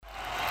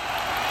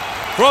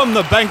From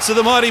the banks of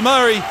the mighty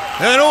Murray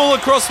and all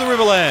across the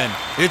Riverland,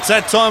 it's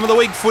that time of the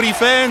week, footy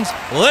fans.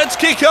 Let's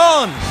kick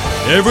on!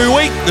 Every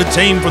week, the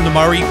team from the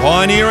Murray,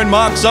 Pioneer and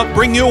Marks Up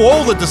bring you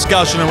all the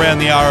discussion around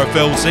the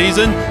RFL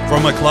season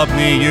from a club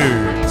near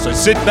you. So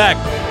sit back,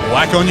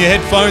 whack on your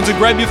headphones and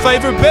grab your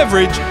favourite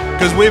beverage,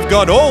 because we've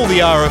got all the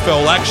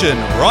RFL action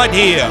right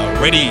here,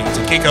 ready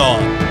to kick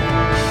on.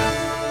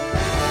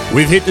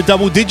 We've hit the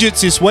double digits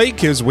this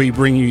week as we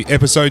bring you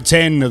episode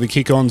 10 of the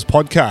Kick Ons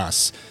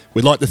podcast.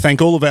 We'd like to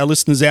thank all of our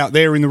listeners out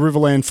there in the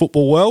Riverland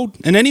football world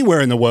and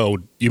anywhere in the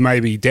world you may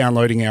be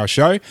downloading our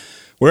show,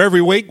 where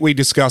every week we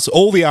discuss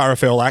all the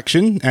RFL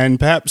action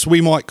and perhaps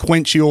we might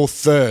quench your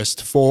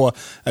thirst for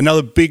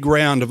another big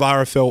round of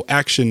RFL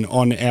action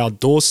on our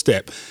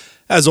doorstep.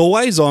 As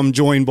always, I'm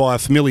joined by a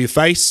familiar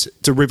face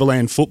to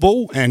Riverland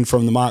football and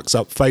from the Marks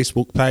Up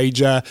Facebook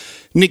page,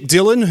 Nick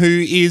Dillon,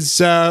 who is,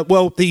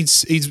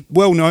 he's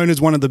well known as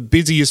one of the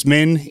busiest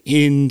men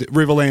in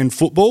Riverland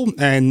football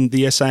and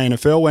the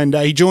SANFL, and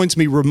he joins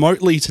me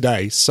remotely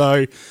today.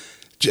 So,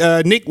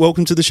 Nick,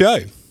 welcome to the show.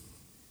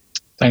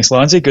 Thanks,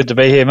 Lindsay. Good to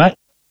be here, mate.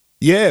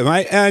 Yeah,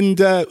 mate, and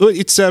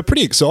it's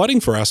pretty exciting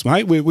for us,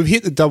 mate. We've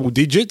hit the double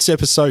digits,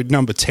 episode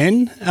number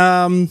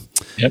 10.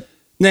 Yep.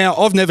 Now,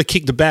 I've never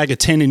kicked a bag of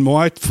 10 in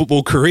my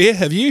football career.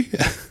 Have you?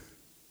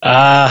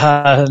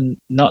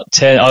 Not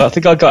 10. I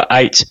think I got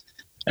 8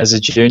 as a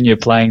junior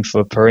playing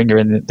for Paringa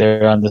in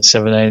their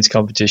under-17s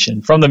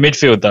competition. From the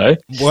midfield, though.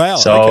 Wow,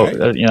 so,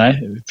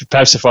 okay.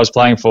 Perhaps if I was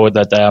playing forward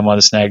that day, I might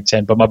have snagged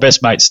 10. But my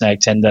best mate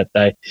snagged 10 that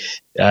day.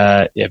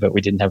 But we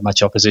didn't have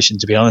much opposition,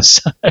 to be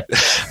honest.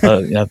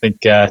 I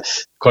think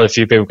quite a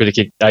few people could have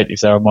kicked 8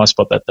 if they were on my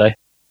spot that day.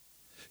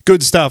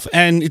 Good stuff.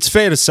 And it's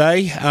fair to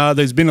say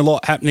there's been a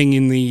lot happening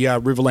in the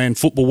Riverland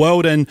football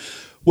world and,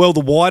 well, the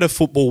wider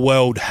football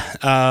world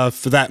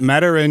for that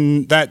matter.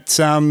 And that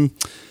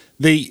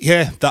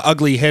the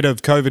ugly head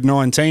of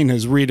COVID-19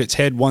 has reared its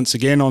head once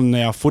again on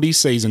our footy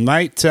season,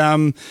 mate.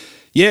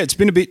 It's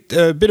been a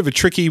bit of a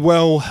tricky,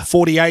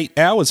 48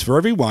 hours for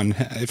everyone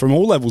from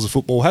all levels of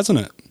football, hasn't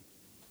it?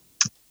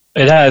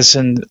 It has,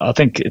 and I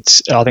think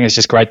it's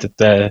just great that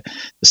the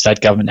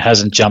state government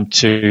hasn't jumped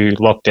to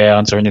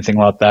lockdowns or anything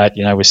like that.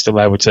 You know, we're still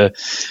able to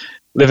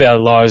live our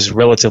lives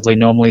relatively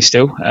normally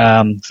still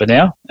for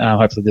now.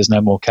 Hopefully there's no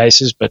more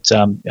cases, but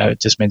it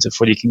just means that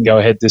footy can go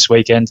ahead this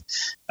weekend.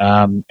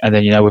 And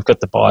then, we've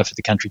got the bye for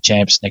the country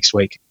champs next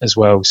week as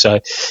well. So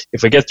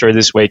if we get through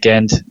this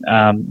weekend,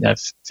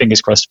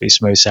 fingers crossed to be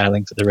smooth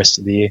sailing for the rest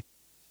of the year.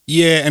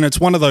 Yeah, and it's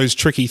one of those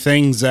tricky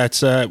things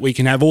that we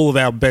can have all of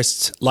our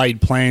best laid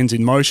plans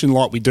in motion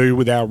like we do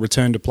with our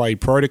return to play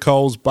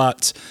protocols,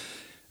 but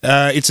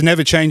it's an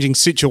ever-changing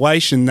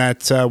situation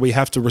that we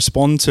have to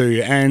respond to,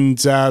 and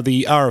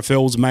the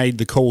RFL's made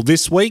the call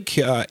this week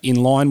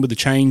in line with the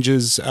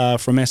changes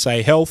from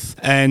SA Health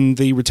and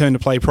the return to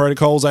play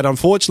protocols that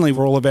unfortunately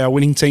for all of our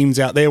winning teams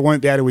out there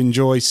won't be able to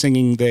enjoy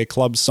singing their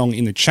club song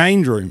in the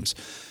change rooms.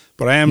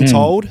 But I am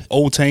told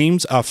all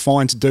teams are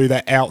fine to do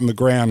that out on the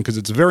ground because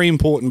it's a very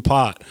important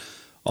part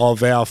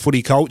of our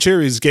footy culture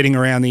is getting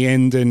around the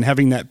end and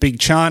having that big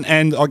chant.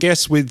 And I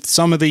guess with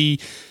some of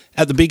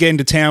at the big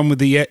end of town with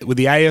the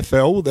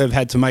AFL, they've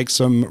had to make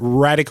some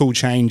radical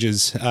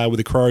changes with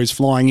the Crows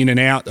flying in and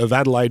out of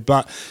Adelaide.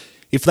 But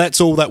if that's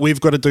all that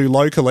we've got to do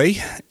locally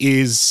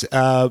is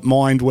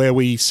mind where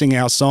we sing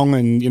our song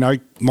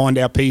and, mind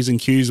our P's and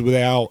Q's with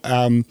our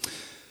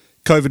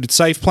COVID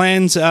safe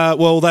plans,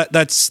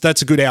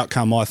 that's a good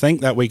outcome, I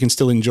think, that we can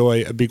still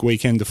enjoy a big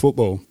weekend of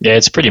football. Yeah,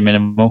 it's pretty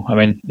minimal. I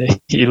mean,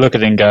 you look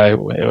at it and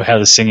go, how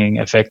does singing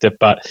affect it?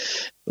 But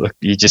look,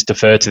 you just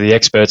defer to the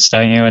experts,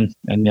 don't you?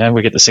 And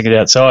we get to sing it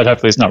outside.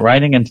 Hopefully it's not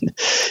raining and,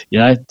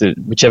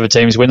 whichever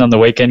teams win on the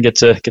weekend get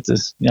to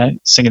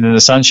sing it in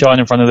the sunshine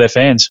in front of their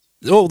fans.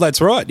 Oh,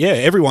 that's right. Yeah,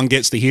 everyone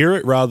gets to hear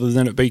it rather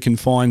than it be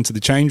confined to the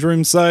change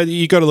room. So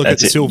you got to look at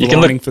the silver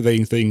lining for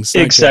these things.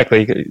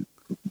 Exactly.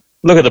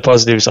 Look at the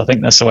positives. I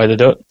think that's the way to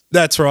do it.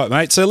 That's right,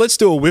 mate. So let's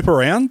do a whip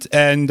around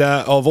and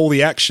of all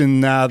the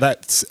action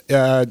that's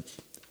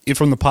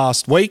from the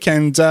past week.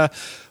 And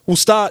we'll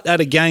start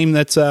at a game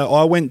that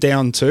I went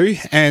down to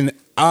and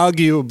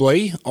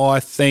arguably, I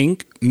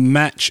think,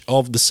 match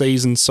of the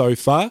season so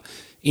far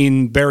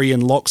in Berry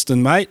and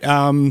Loxton, mate.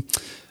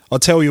 I'll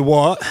tell you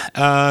what,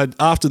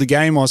 after the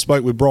game I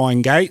spoke with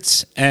Brian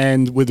Gates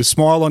and with a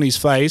smile on his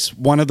face,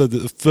 one of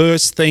the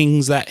first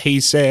things that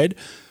he said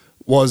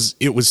was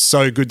it was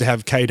so good to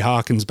have Cade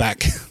Harkins back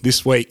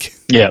this week.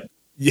 Yeah.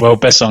 Well,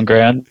 best on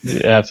ground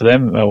for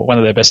them, one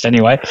of their best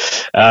anyway.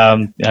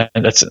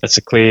 That's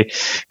a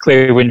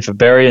clear win for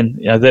Berry,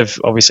 and they've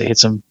obviously hit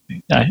some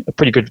a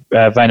pretty good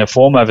vein of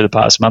form over the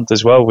past month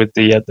as well, with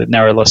the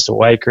narrow loss to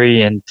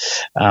Waikerie and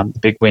the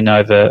big win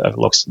over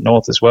Loxton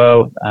North as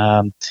well.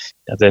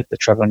 They're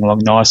travelling along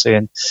nicely,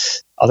 and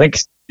I think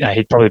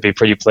he'd probably be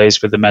pretty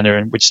pleased with the manner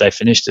in which they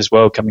finished as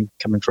well, coming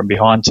from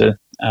behind to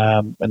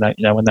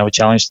when they were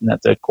challenged in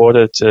that third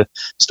quarter to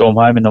storm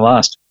home in the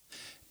last.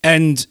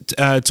 And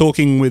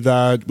talking with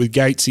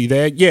Gatesy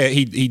there,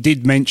 he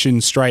did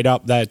mention straight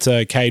up that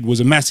Cade was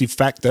a massive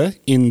factor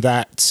in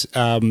that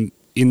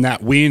in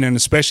that win, and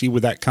especially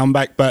with that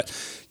comeback. But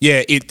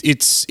yeah,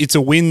 it's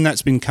a win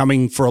that's been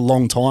coming for a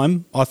long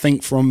time, I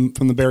think, from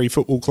the Berry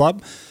Football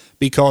Club,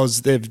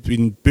 because they've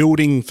been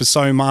building for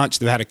so much.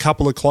 They've had a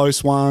couple of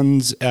close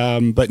ones,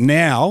 but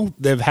now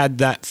they've had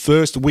that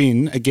first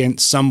win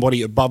against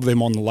somebody above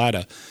them on the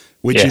ladder,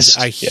 which is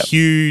a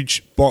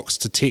huge box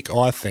to tick,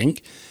 I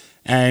think.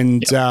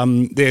 And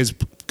there's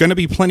going to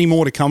be plenty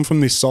more to come from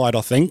this side,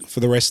 I think, for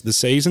the rest of the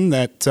season.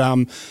 That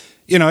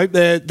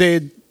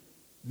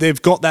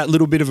they've got that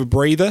little bit of a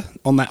breather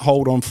on that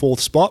hold on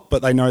fourth spot,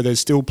 but they know there's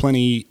still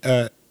plenty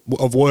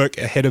of work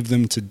ahead of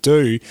them to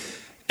do.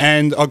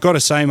 And I've got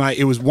to say, mate,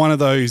 it was one of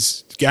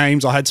those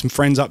games. I had some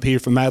friends up here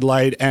from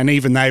Adelaide, and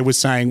even they were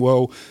saying,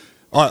 well,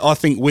 I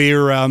think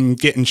we're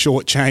getting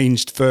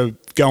shortchanged for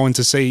going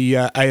to see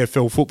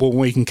AFL football when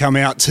we can come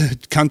out to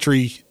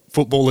country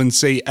football and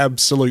see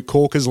absolute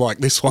corkers like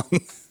this one.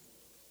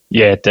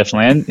 Yeah,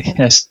 definitely.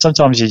 And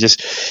sometimes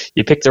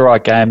you pick the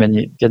right game and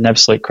you get an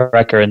absolute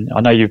cracker. And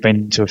I know you've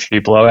been to a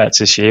few blowouts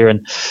this year,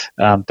 and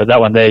but that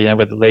one there,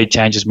 where the lead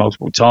changes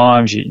multiple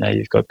times,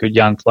 you've got good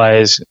young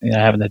players,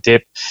 having a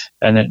dip,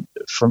 and it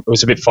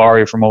was a bit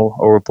fiery from all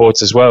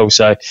reports as well.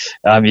 So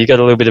you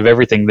got a little bit of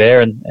everything there,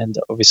 and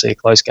obviously a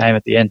close game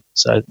at the end.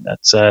 So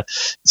that's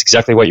it's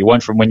exactly what you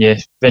want from when you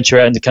venture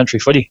out into country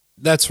footy.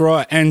 That's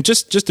right. And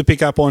just to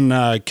pick up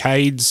on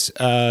Cade's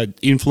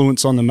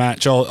influence on the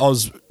match, I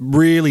was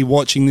really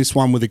watching this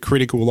one with a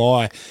critical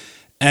eye,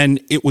 and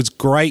it was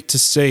great to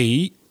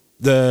see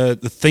the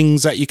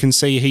things that you can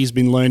see he's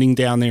been learning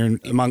down there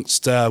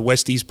amongst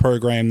Westie's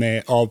program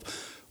there of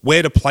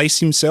where to place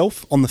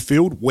himself on the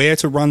field, where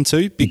to run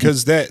to,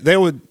 because they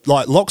were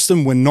like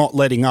Loxton were not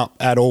letting up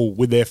at all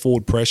with their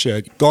forward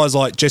pressure. Guys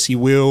like Jesse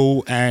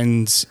Will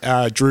and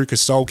Drew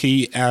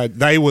Kasolki,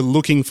 they were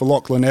looking for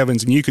Lachlan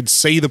Evans, and you could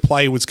see the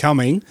play was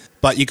coming,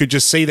 but you could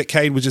just see that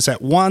Cade was just at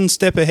one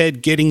step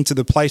ahead, getting to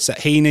the place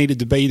that he needed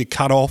to be to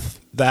cut off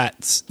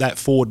that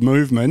forward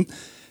movement.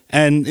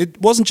 And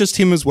it wasn't just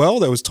him as well.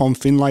 There was Tom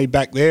Finlay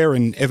back there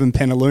and Evan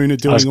Penaluna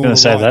doing all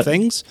the right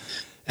things.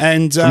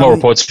 And more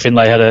reports,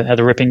 Finlay had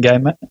a ripping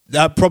game, mate.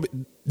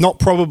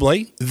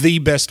 Probably the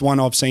best one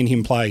I've seen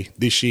him play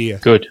this year.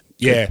 Good.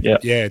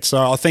 Yeah.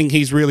 So I think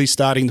he's really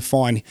starting to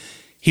find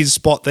his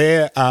spot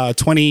there.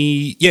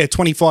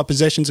 25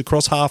 possessions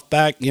across half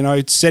back.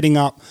 Setting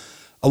up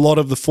a lot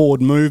of the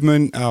forward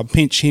movement,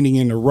 pinch hitting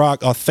in the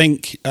ruck. I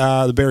think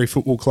the Berry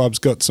Football Club's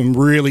got some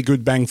really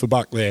good bang for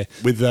buck there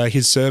with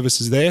his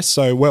services there.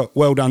 So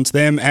well done to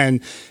them, and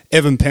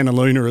Evan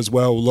Penaluna as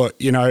well. Look,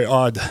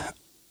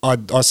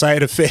 I say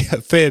it a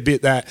fair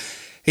bit that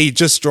he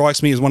just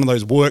strikes me as one of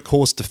those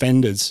workhorse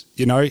defenders.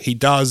 He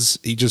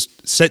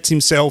just sets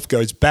himself,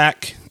 goes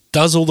back,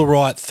 does all the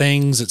right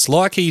things. It's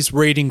like he's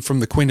reading from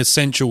the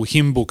quintessential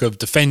hymn book of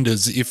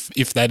defenders,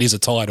 if that is a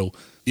title.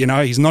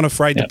 He's not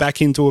afraid to back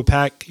into a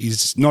pack.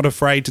 He's not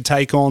afraid to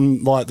take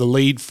on like the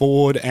lead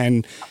forward,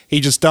 and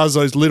he just does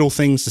those little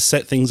things to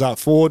set things up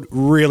forward.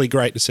 Really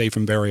great to see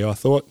from Berry, I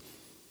thought.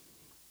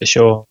 For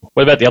sure.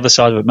 What about the other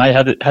side of it, mate?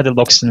 How did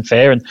Loxton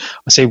fare? And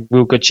I see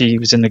Will Gucci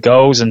was in the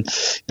goals, and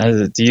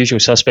the usual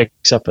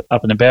suspects up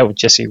and about with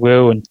Jesse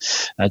Will and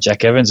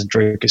Jack Evans and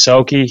Drew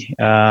Kasolki.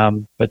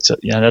 But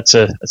that's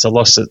a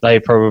loss that they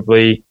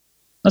probably,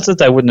 not that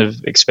they wouldn't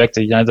have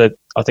expected. That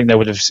I think they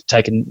would have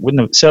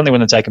wouldn't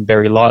have taken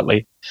Berry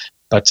lightly.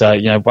 But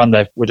one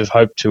they would have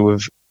hoped to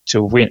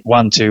win,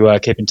 one to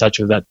keep in touch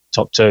with that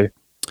top two.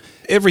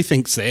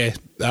 Everything's there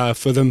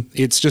for them.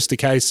 It's just a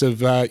case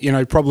of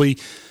probably.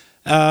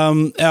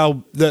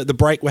 The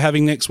break we're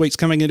having next week's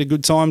coming at a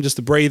good time, just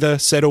a breather,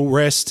 settle,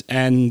 rest,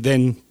 and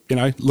then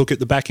look at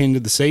the back end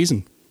of the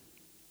season.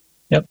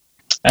 Yep,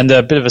 and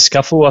a bit of a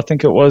scuffle. I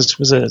think it was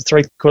it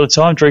 3/4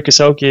 time? Drew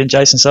Kasolki and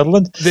Jason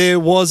Sutherland. There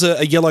was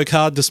a yellow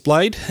card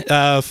displayed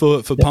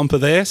for Pumper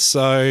there,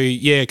 so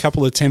a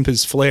couple of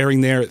tempers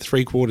flaring there at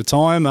 3/4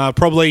 time.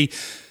 Probably.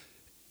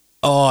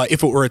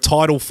 If it were a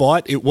title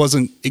fight, it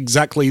wasn't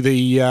exactly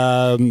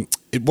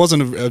it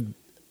wasn't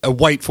a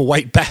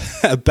weight-for-weight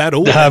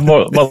battle.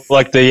 More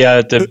like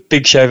the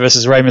Big Show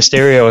versus Rey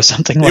Mysterio or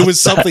something like that. It was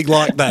something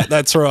like that.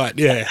 That's right,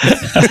 yeah.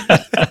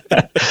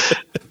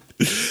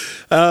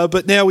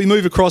 But now we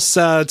move across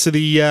to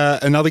the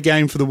another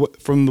game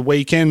from the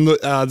weekend.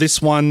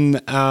 This one,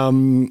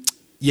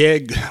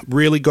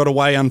 really got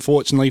away,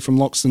 unfortunately, from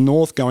Loxton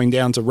North, going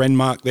down to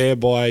Renmark there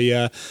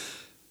by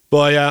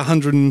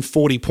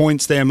 140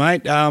 points there,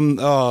 mate.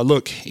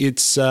 Look,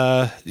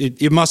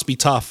 it must be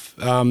tough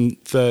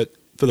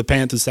for the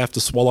Panthers to have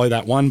to swallow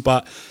that one.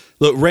 But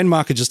look,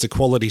 Renmark are just a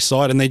quality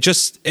side, and they're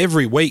just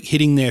every week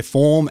hitting their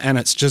form, and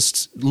it's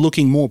just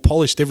looking more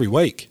polished every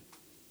week.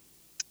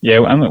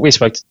 Yeah, I mean, we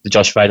spoke to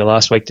Josh Vader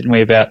last week, didn't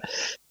we, about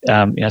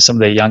some of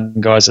the young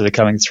guys that are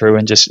coming through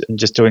and just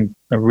doing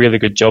a really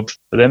good job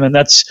for them, and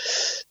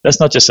that's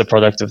not just a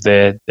product of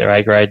their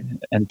A grade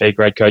and B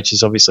grade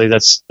coaches. Obviously,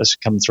 that's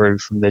come through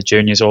from their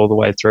juniors all the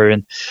way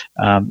through,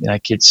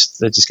 and kids,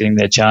 they're just getting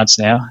their chance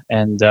now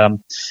and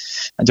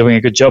doing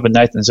a good job. And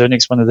Nathan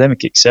Zernick's one of them. He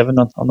kicked 7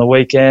 on the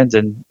weekend,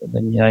 and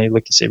then you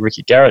look, you see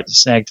Ricky Garrett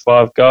snagged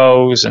 5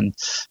 goals, and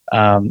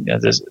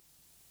there's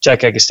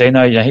Jake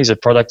Agostino, he's a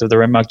product of the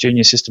Renmark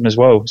junior system as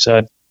well.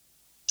 So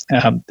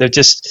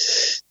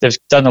they've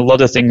done a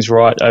lot of things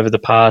right over the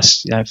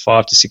past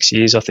 5 to 6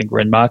 years, I think,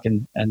 Renmark,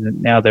 and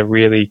now they're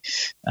really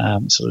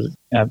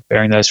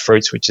bearing those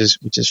fruits, which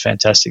is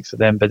fantastic for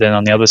them. But then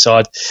on the other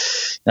side,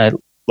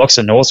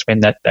 Loxton North's been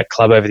that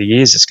club over the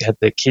years. It's had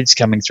their kids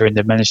coming through, and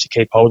they've managed to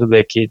keep hold of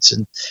their kids,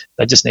 and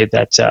they just need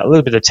that a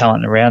little bit of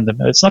talent around them.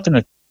 It's not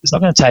going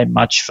to take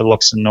much for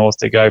Loxton North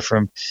to go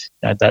from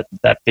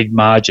that big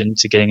margin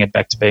to getting it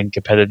back to being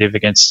competitive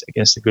against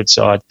a good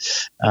side.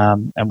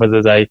 And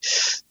whether they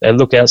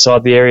look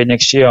outside the area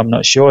next year, I'm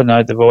not sure.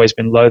 No, they've always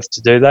been loath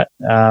to do that.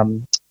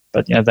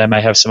 But they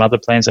may have some other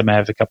plans. They may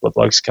have a couple of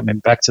blokes coming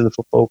back to the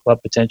football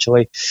club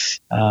potentially.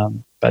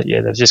 But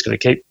yeah, they've just got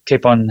to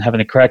keep on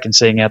having a crack and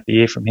seeing out the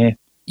year from here.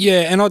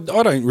 Yeah, and I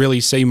don't really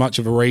see much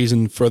of a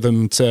reason for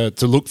them to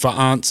look for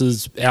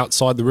answers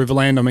outside the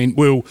Riverland. I mean,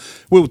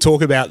 we'll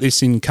talk about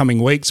this in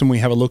coming weeks when we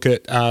have a look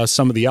at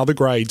some of the other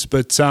grades.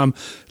 But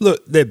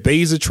look, their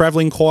Bs are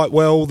travelling quite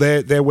well.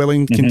 They're well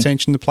in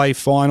contention to play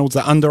finals.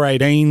 The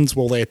under-18s,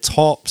 well, they're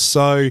top.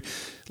 So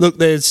look,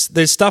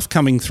 there's stuff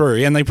coming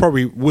through, and they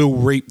probably will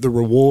reap the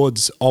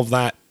rewards of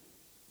that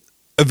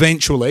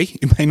eventually.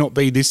 It may not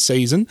be this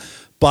season.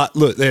 But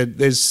look,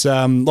 there's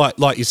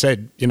like you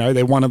said,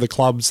 they're one of the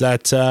clubs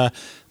that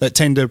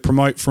tend to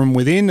promote from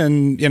within,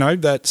 and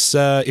that's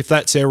if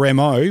that's their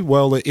MO,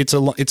 well, it's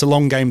a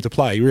long game to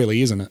play,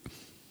 really, isn't it?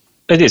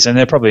 It is, and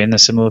they're probably in a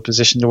similar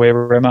position to where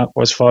Renmark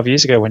was 5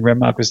 years ago, when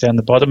Renmark was down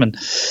the bottom and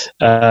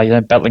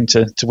battling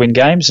to win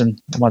games,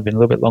 and it might have been a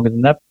little bit longer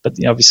than that. But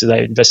obviously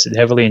they invested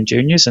heavily in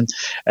juniors, and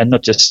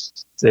not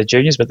just their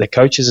juniors, but their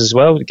coaches as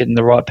well, getting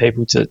the right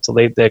people to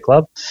lead their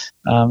club.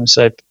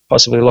 So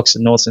possibly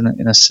Loxton North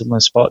in a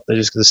similar spot. They're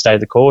just going to stay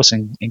the course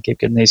and keep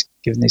giving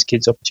these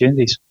kids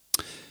opportunities.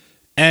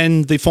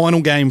 And the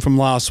final game from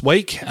last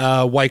week,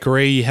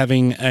 Waikerie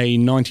having a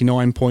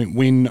 99-point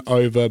win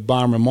over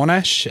Barmah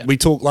Monash. We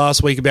talked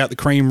last week about the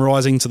cream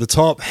rising to the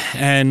top,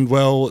 and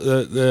well,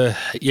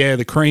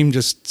 the cream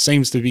just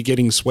seems to be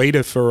getting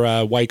sweeter for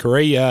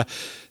Waikerie.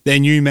 Their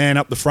new man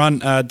up the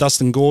front,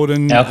 Dustin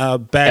Gordon, bag our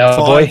 5.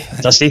 Boy,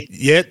 Dusty.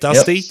 Yeah,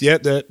 Dusty.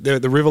 Yep. Yeah,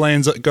 the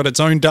Riverland's got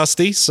its own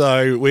Dusty,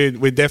 so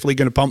we're definitely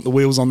going to pump the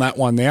wheels on that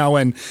one now.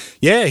 And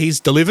yeah, he's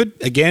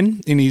delivered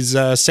again in his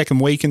second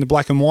week in the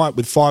black and white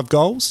with 5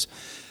 goals.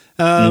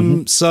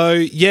 So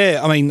yeah,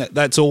 I mean,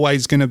 that's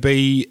always going to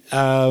be,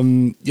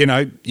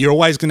 you're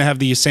always going to have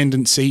the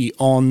ascendancy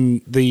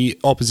on the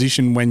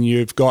opposition when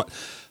you've got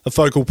a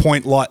focal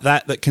point like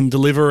that can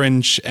deliver,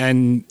 and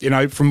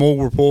from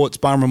all reports,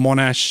 Barmah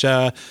Monash,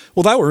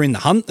 they were in the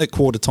hunt at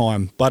quarter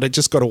time, but it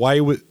just got away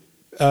with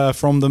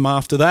from them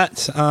after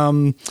that.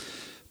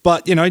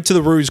 But to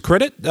the Roos'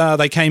 credit,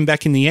 they came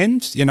back in the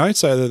end,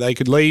 so that they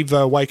could leave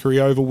Waikerie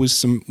over with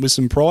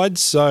some pride.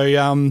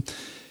 So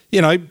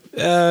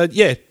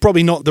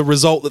probably not the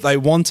result that they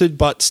wanted,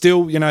 but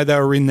still, they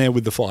were in there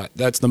with the fight.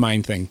 That's the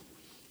main thing.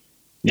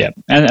 Yeah,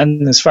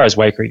 and as far as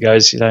Waikerie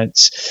goes,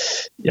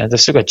 they've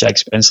still got Jake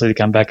Spenceley to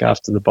come back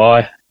after the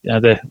bye.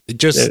 It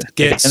just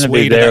gets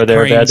sweeter, there or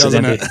thereabouts,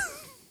 doesn't it?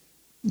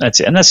 That's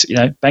it, and that's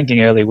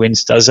banking early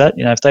wins does that.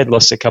 If they'd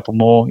lost a couple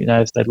more,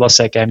 if they'd lost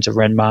that game to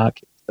Renmark,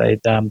 they'd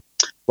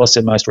lost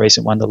their most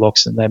recent one to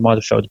Loxton, they might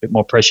have felt a bit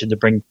more pressure to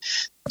bring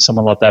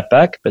someone like that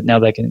back. But now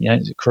they can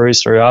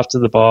cruise through after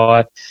the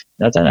bye.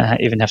 They don't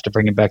even have to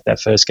bring him back that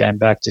first game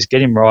back. Just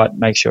get him right,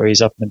 make sure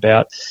he's up and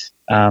about.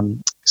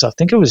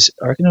 Because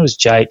I reckon it was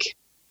Jake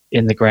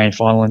in the grand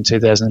final in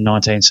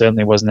 2019.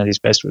 Certainly wasn't at his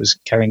best. Was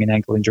carrying an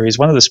ankle injury. He's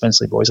one of the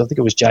Spenceley boys. I think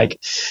it was Jake.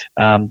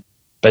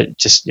 But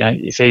just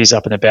if he's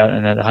up and about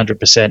and at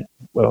 100%,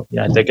 well,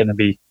 they're going to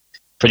be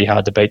pretty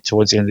hard to beat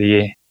towards the end of the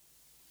year.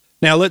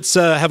 Now let's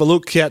have a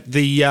look at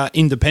the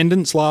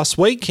independents last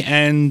week,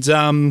 and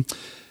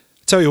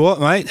tell you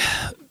what, mate.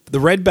 The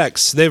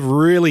Redbacks, they've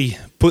really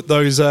put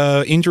those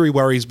injury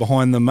worries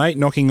behind them, mate,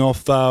 knocking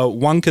off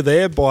Wonka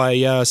there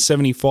by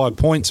 75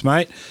 points,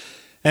 mate.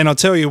 And I'll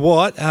tell you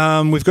what,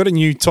 we've got a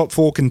new top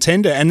 4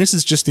 contender, and this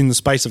is just in the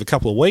space of a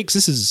couple of weeks.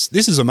 This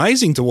is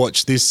amazing to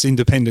watch this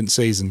independent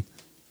season.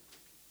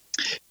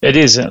 It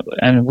is,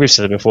 and we've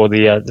said it before.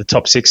 The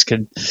top 6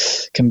 can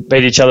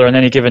beat each other on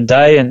any given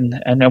day,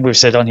 and we've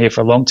said on here for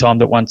a long time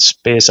that once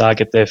BSR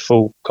get their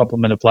full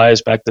complement of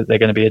players back, that they're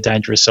going to be a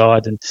dangerous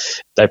side, and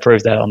they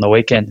proved that on the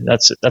weekend.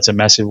 That's a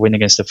massive win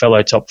against a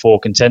fellow top 4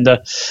 contender.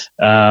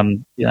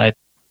 I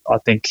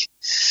think,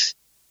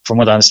 from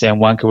what I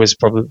understand, Wonka was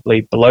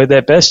probably below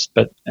their best,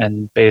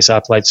 and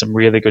BSR played some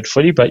really good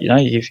footy. But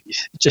it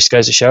just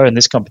goes to show in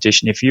this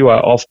competition, if you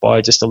are off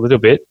by just a little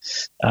bit,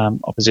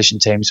 opposition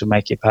teams will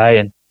make you pay.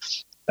 And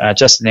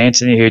Justin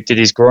Anthony, who did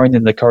his groin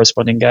in the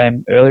corresponding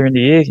game earlier in the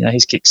year.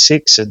 He's kicked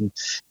 6, and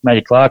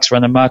Matty Clark's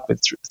run amok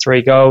with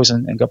 3 goals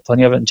and got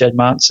plenty of it. And Jed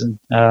Martinson,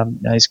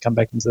 he's come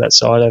back into that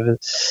side over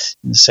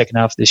in the second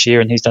half of this year,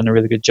 and he's done a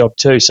really good job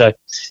too. So,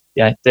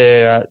 yeah,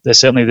 they're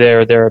certainly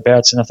there or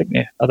thereabouts. And I think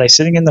are they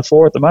sitting in the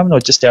 4 at the moment or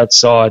just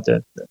outside?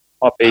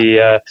 Might be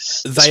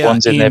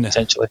Swans in there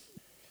potentially.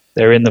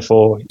 They're in the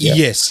 4. Yeah.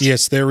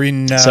 Yes, they're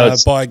in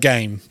by a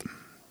game.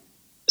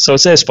 So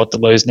it's their spot to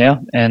lose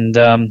now, and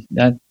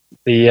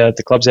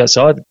the clubs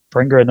outside,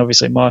 Paringa and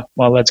obviously my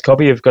lads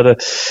Cobby, have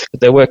got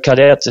their work cut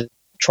out to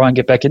try and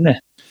get back in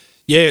there.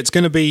 Yeah, it's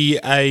going to be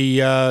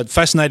a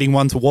fascinating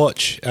one to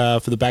watch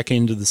for the back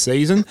end of the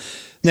season.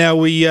 Now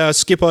we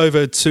skip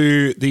over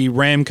to the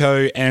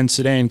Ramco and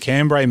Sedan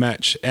Cambrai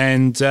match,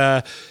 and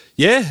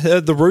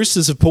the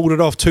Roosters have pulled it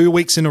off 2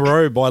 weeks in a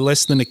row by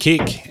less than a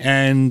kick,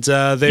 and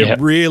they're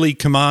really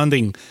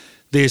commanding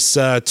this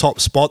top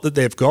spot that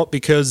they've got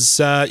because,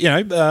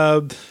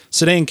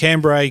 Sedan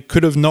Cambrai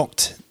could have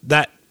knocked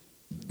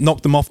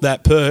them off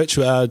that perch,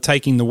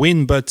 taking the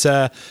win. But,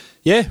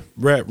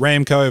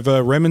 Ramco have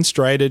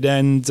remonstrated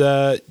and,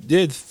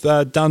 they've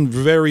done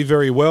very,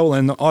 very well.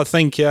 And I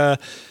think,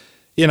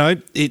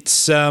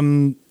 it's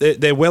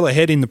they're well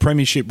ahead in the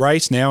premiership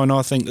race now, and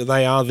I think that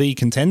they are the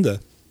contender.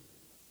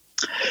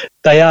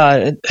 They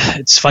are.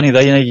 It's funny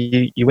though,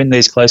 you win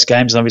these close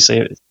games, and obviously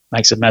it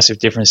makes a massive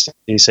difference to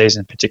your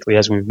season, particularly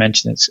as we've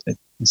mentioned, it's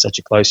in such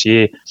a close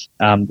year.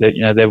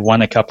 They've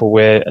won a couple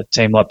where a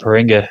team like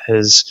Paringa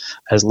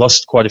has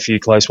lost quite a few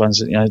close ones.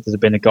 That have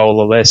been a goal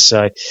or less.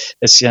 So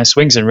it's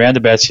swings and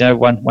roundabouts.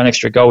 One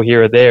extra goal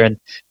here or there, and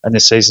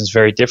this season's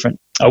very different.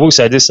 I will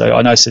say this though,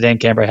 I know Sedan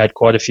Cambrai had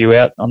quite a few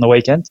out on the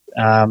weekend.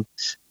 I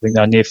think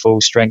they were near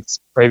full strength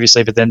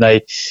previously, but then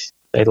they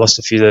lost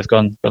a few that have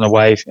gone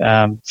away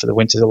for the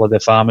winter. A lot of their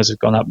farmers have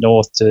gone up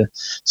north so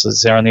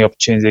it's their only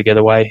opportunity to get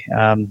away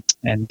and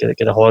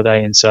get a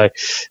holiday in. So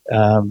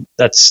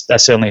that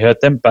certainly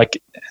hurt them. But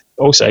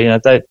also,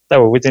 they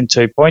were within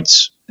 2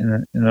 points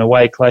in an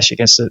away clash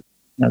against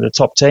the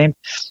top team.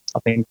 I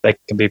think they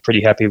can be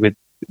pretty happy with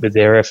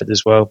their effort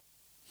as well.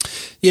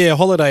 Yeah, a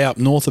holiday up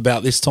north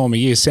about this time of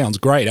year sounds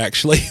great,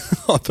 actually.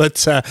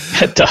 But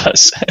it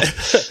does.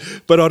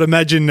 But I'd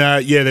imagine,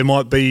 there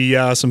might be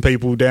some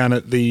people down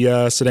at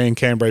the Sedan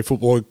Cambrai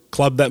Football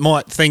Club that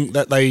might think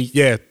that they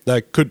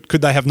could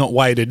they have not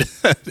waited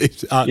I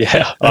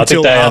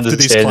until think they after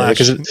this clash.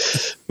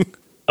 Because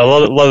a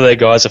lot of their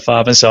guys are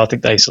farmers, so I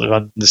think they sort of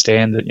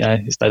understand that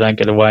if they don't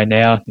get away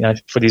now,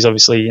 footy's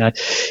obviously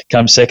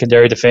comes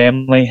secondary to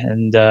family,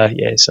 and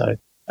so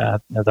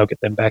they'll get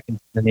them back in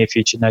the near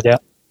future, no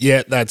doubt.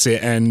 Yeah, that's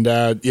it. And,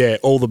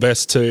 all the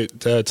best to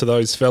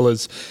those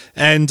fellas.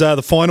 And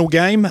the final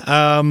game,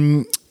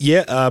 Paringa,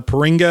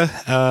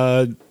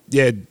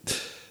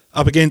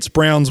 up against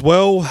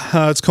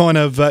Brownswell. It's kind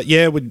of,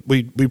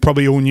 we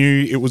probably all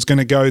knew it was going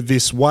to go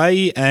this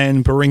way,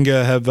 and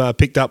Paringa have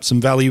picked up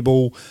some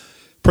valuable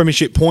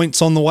premiership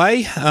points on the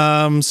way.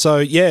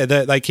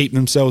 They keep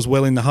themselves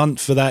well in the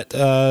hunt for that,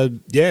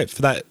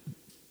 for that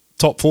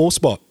top 4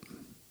 spot.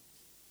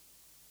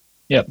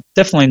 Yeah,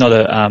 definitely not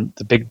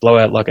the big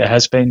blowout like it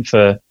has been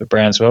for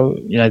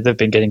Brownswell. They've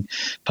been getting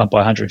pumped by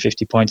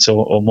 150 points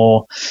or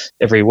more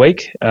every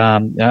week.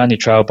 Only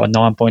trailed by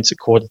 9 points at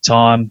quarter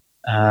time.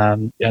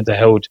 They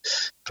held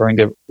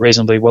Paringa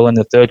reasonably well in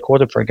the third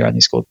quarter. Paringa only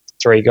scored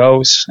 3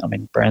 goals. I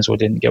mean, Brownswell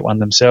didn't get one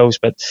themselves,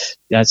 but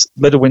it's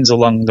little wins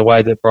along the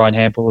way that Brian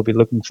Hampel will be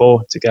looking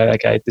for to go,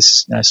 okay,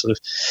 this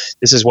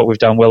is what we've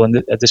done well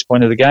at this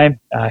point of the game.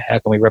 How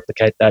can we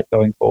replicate that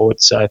going forward?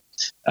 So,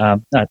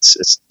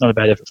 it's not a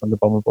bad effort from the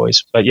Bomber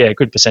boys, but a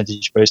good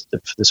percentage boost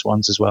for the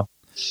Swans as well.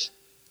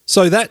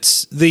 So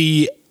that's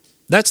the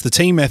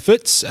team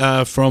efforts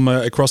from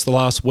across the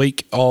last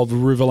week of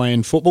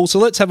Riverland football. So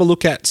let's have a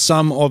look at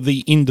some of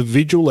the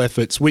individual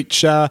efforts,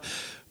 which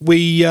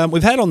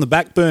we've had on the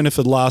back burner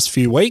for the last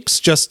few weeks,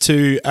 just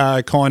to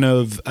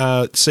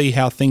see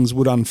how things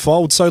would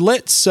unfold. So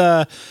let's,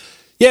 so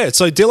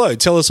Dillo,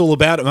 tell us all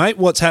about it, mate.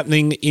 What's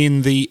happening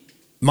in the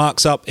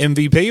Marks Up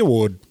MVP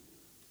award?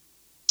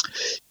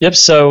 Yep,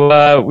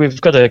 so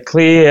we've got a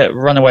clear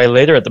runaway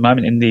leader at the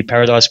moment in the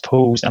Paradise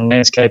Pools and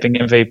Landscaping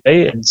MVP.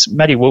 It's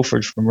Matty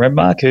Wilford from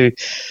Renmark, who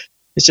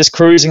is just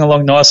cruising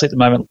along nicely at the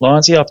moment.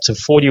 Lionsy up to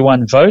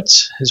 41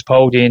 votes, has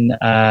polled in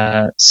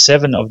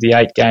 7 of the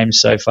 8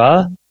 games so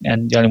far,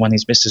 and the only one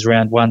he's missed is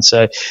round 1.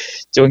 So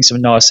doing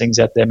some nice things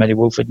out there, Matty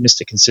Wilford,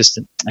 Mr.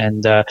 Consistent.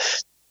 And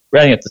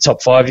rounding up the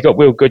top 5, you've got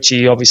Will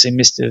Gucci, obviously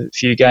missed a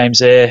few games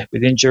there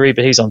with injury,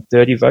 but he's on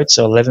 30 votes,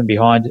 so 11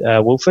 behind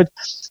Wilford.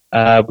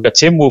 We've got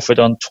Tim Wilford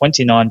on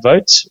 29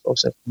 votes,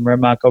 also from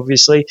Renmark,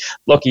 obviously.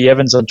 Lockie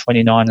Evans on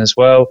 29 as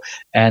well.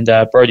 And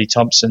Brodie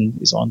Thompson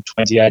is on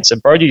 28. So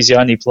Brodie's the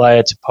only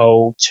player to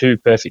poll 2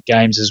 perfect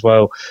games as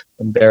well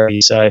from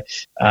Berry. So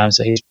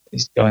he's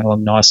going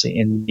along nicely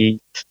in the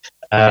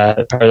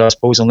Paradise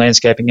Pools and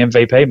Landscaping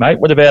MVP, mate.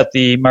 What about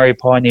the Murray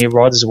Pioneer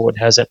Riders Award?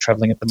 How's that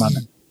travelling at the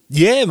moment?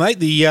 Yeah, mate.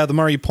 The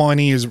Murray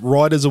Pioneers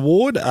Riders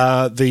Award,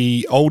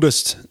 the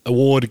oldest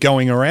award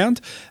going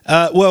around.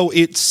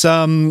 It's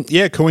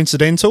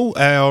coincidental.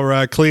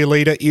 Our clear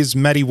leader is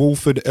Maddie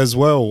Wolford as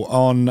well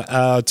on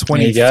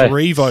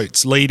 23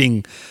 votes,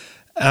 leading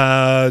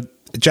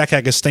Jack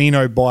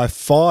Agostino by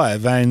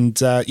 5.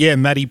 And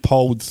Maddie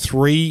polled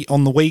 3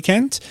 on the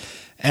weekend.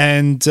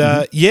 And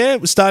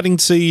we're starting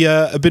to see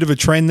a bit of a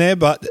trend there,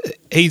 but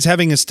he's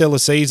having a stellar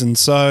season,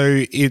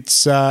 so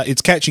it's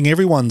catching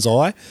everyone's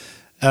eye.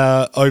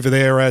 Over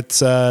there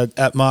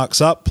at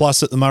Marks Up,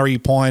 plus at the Murray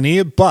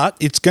Pioneer. But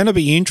it's going to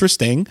be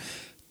interesting.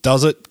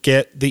 Does it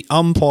get the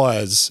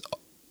umpires'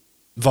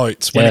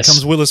 votes when it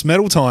comes Willis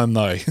medal time,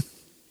 though?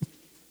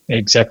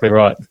 Exactly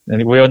right.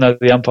 And we all know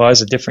the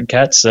umpires are different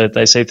cats. So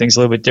they see things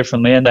a little bit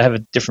differently, and they have a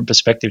different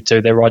perspective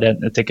too. They're right out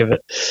in the thick of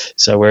it.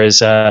 So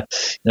whereas,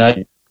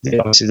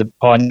 obviously the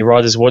Pioneer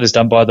Riders Award is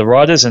done by the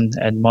riders,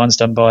 and mine's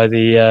done by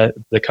the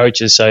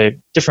coaches. So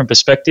different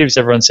perspectives.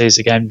 Everyone sees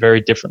the game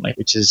very differently,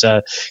 which is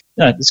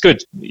it's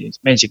good. It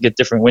means you get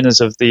different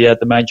winners of the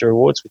major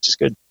awards, which is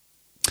good.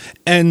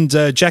 And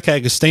Jack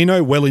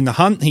Agostino, well in the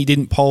hunt. He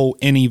didn't poll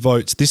any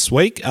votes this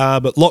week,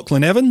 but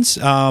Lachlan Evans,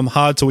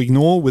 hard to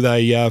ignore with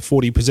a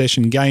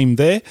 40-possession game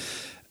there.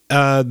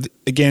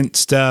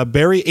 Against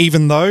Berry,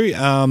 even though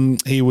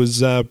he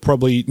was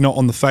probably not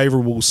on the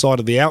favourable side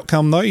of the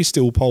outcome, though. He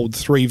still polled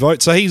 3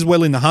 votes. So he's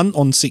well in the hunt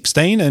on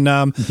 16. And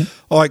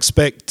I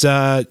expect,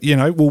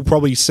 we'll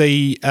probably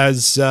see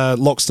as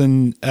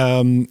Loxton,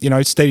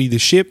 steady the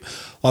ship.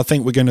 I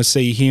think we're going to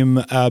see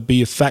him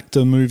be a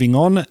factor moving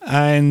on.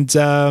 And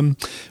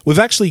we've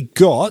actually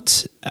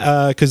got,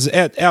 because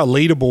our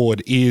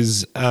leaderboard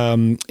is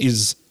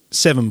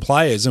 7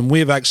 players, and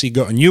we've actually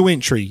got a new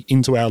entry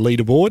into our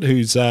leaderboard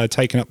who's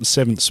taken up the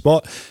 7th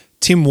spot,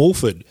 Tim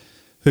Wolford,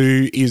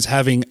 who is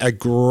having a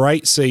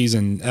great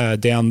season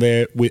down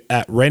there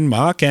at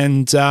Renmark.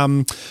 And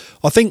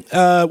I think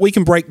we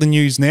can break the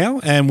news now,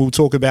 and we'll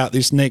talk about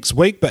this next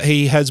week, but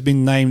he has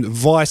been named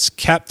vice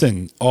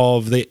captain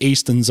of the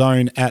Eastern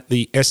Zone at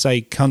the SA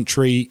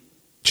Country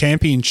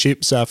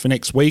Championships for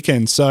next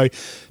weekend. So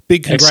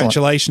big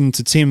congratulations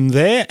to Tim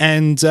there,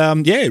 and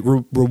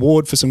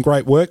reward for some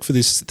great work for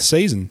this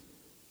season.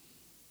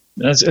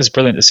 It's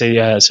brilliant to see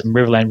some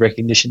Riverland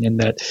recognition in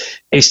that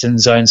Eastern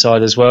Zone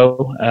side as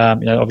well.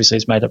 Obviously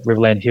it's made up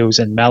Riverland, Hills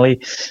and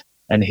Mallee,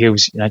 and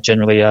Hills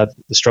generally are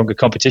the stronger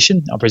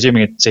competition. I'm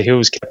presuming it's a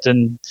Hills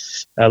captain,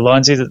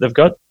 Lindsay, that they've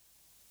got.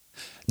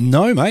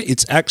 No, mate,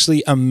 it's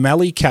actually a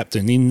Mallee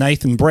captain in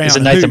Nathan Brown. Is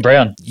it Nathan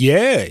Brown?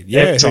 Yeah.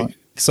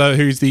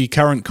 Who's the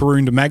current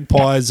Karoonda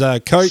Magpies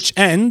coach,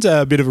 and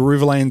a bit of a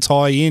Riverland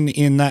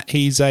tie-in that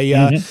he's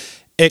a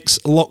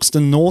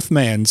ex-Loxton North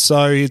man.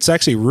 So it's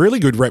actually really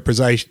good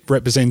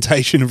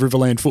representation of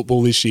Riverland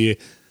football this year.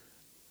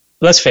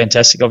 Well, that's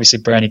fantastic. Obviously,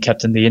 Brownie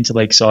captained the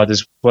Interleague side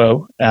as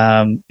well.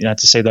 To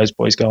see those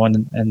boys go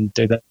on and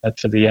do that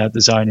for the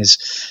zone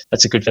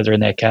that's a good feather in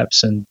their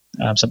caps, and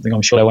something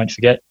I'm sure they won't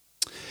forget.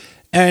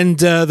 And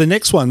the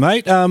next one,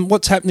 mate,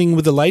 what's happening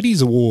with the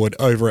Ladies Award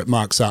over at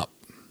Marks Up?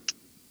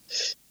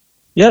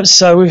 Yeah,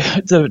 so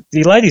the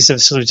ladies have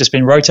sort of just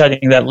been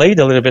rotating that lead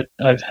a little bit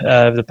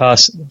over the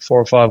past 4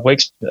 or 5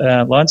 weeks,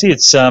 Lindsay.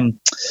 It's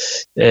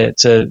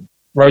a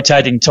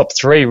rotating top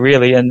 3,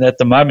 really, and at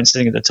the moment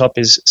sitting at the top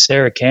is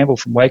Sarah Campbell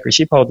from Wakery.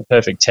 She polled the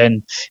perfect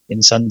 10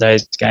 in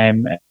Sunday's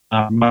game at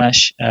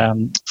Monash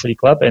Footy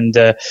Club, and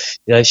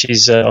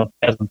she's out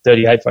on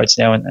 38 votes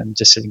now and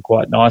just sitting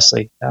quite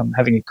nicely.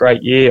 Having a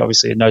great year,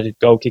 obviously a noted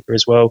goal kicker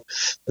as well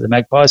for the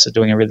Magpies, so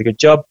doing a really good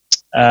job.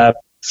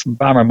 From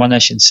Barmer and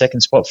Monash in second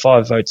spot,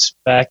 5 votes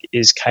back,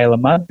 is Kayla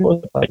Mudd,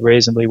 who played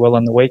reasonably well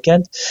on the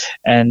weekend.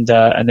 And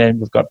then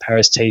we've got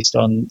Paris Teast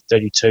on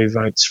 32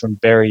 votes from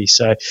Berry.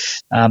 So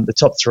the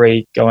top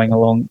 3 going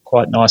along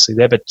quite nicely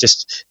there, but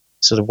just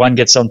sort of one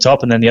gets on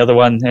top and then the other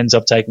one ends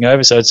up taking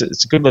over. So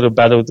it's a good little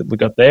battle that we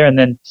got there. And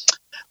then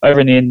over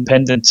in the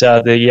independent,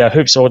 the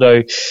Hoops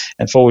Auto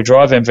and Forward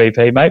Drive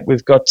MVP, mate,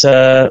 we've got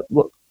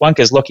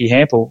Wonka's Lockie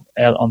Hampel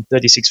out on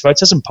 36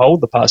 votes. Hasn't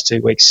polled the past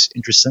 2 weeks,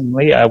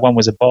 interestingly. One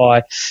was a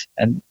bye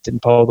and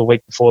didn't poll the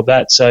week before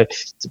that. So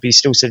to be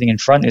still sitting in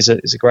front is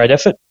a great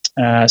effort.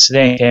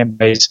 Sedan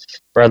Camby's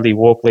Bradley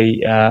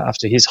Walkley,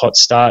 after his hot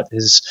start,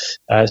 is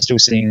still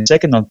sitting in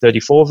second on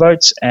 34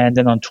 votes. And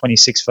then on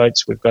 26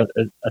 votes, we've got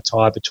a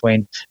tie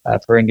between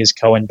Paringa's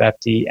Cohen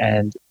Bapty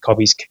and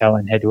Cobby's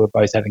Callan Head, who are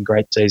both having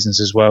great seasons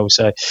as well.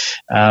 So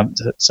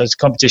the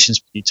competition's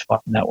pretty tight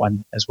in that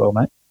one as well,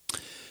 mate.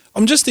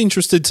 I'm just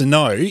interested to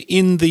know,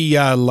 in the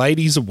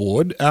Ladies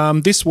Award,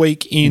 this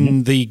week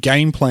in the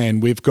game plan,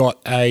 we've got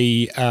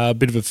a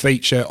bit of a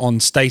feature on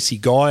Stacey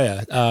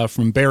Geyer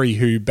from Berry,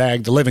 who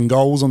bagged 11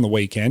 goals on the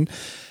weekend.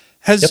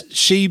 Has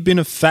she been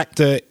a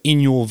factor in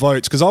your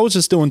votes? Because I was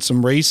just doing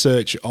some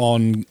research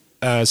on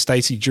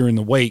Stacey during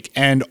the week,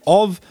 and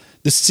of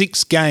the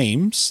 6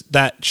 games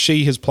that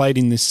she has played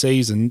in this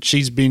season,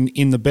 she's been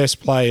in the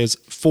best players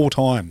 4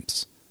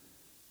 times.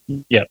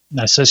 Yeah,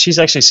 no, so she's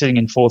actually sitting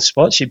in 4th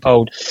spot. She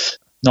polled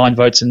 9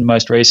 votes in the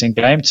most recent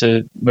game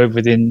to move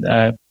within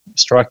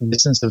striking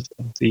distance of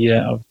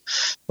the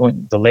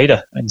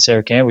leader in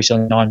Sarah Campbell. She's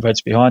only 9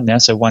 votes behind now,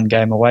 so 1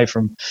 game away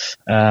from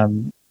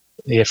from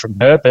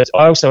her. But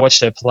I also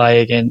watched her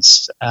play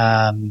against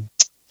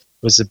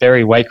was the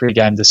Berry Wakery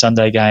game, the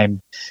Sunday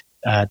game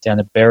down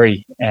at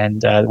Berry,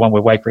 and the one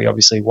where Wakery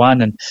obviously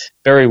won, and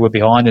Berry were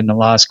behind in the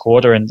last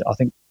quarter, and I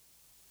think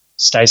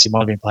Stacey might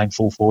have been playing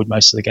full forward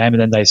most of the game,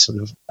 and then they sort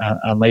of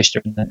unleashed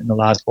her in the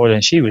last quarter,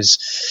 and she was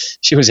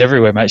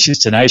everywhere, mate. She's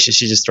tenacious.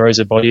 She just throws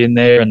her body in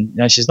there,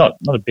 and she's not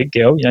a big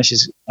girl.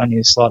 She's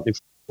only slightly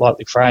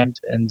framed,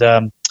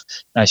 and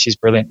she's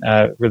brilliant.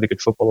 Really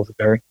good footballer for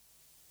Berry.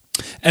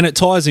 And it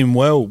ties in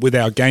well with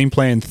our game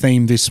plan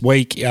theme this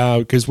week,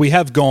 because we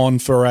have gone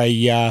for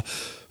a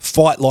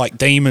Fight Like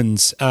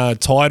Demons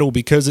title,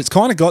 because it's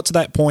kind of got to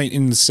that point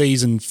in the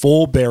season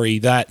for Berry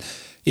that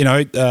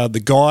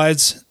the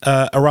guys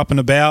are up and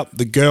about.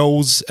 The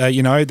girls,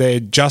 they're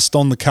just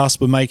on the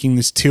cusp of making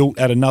this tilt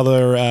at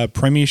another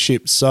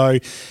premiership. So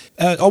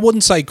I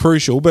wouldn't say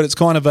crucial, but it's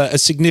kind of a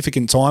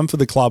significant time for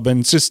the club.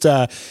 And it's just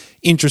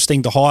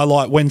interesting to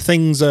highlight when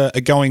things are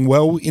going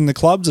well in the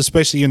clubs,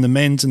 especially in the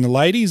men's and the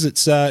ladies.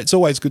 It's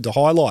always good to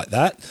highlight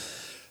that.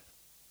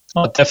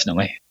 Oh,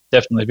 definitely,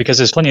 because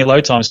there's plenty of low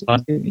times.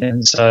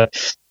 And so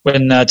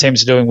when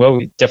teams are doing well,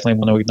 we definitely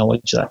want to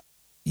acknowledge that.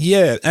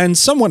 Yeah, and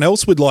someone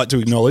else we'd like to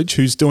acknowledge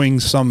who's doing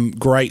some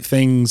great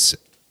things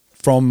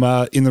from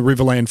in the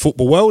Riverland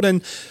football world,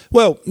 and,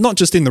 well, not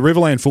just in the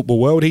Riverland football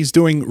world, he's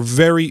doing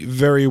very,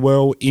 very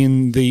well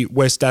in the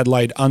West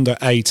Adelaide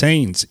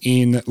under-18s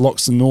in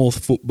Loxton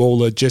North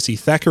footballer Jesse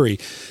Thackeray.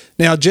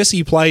 Now,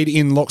 Jesse played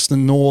in Loxton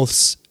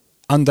North's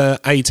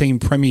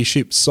under-18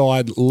 premiership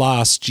side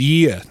last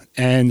year,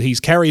 and he's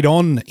carried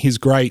on his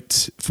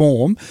great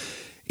form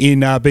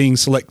in being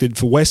selected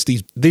for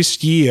Westies.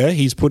 This year,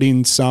 he's put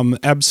in some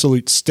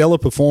absolute stellar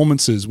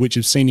performances, which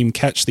have seen him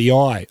catch the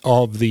eye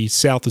of the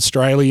South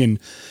Australian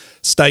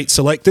state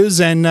selectors,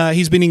 and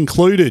he's been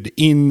included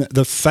in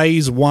the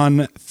Phase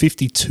 1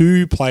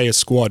 52-player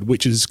squad,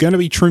 which is going to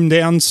be trimmed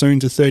down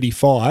soon to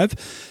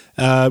 35,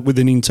 with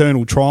an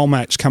internal trial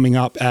match coming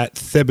up at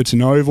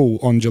Theberton Oval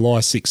on July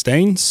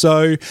 16.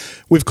 So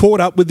we've caught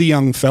up with the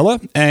young fella,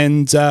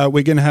 and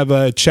we're going to have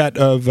a chat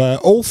of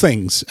all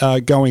things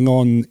going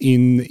on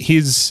in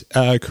his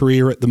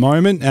career at the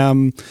moment.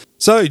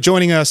 So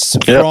joining us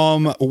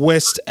from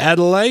West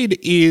Adelaide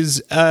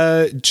is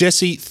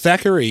Jesse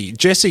Thackeray.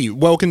 Jesse,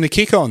 welcome to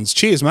Kick-Ons.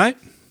 Cheers, mate.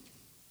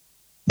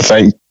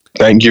 Thank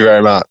you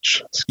very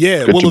much. It's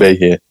good to be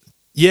here.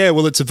 Yeah,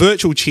 well, it's a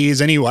virtual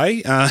cheers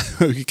anyway,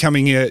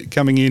 coming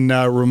in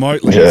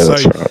remotely. Yeah, so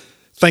that's right.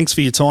 Thanks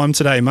for your time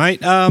today, mate.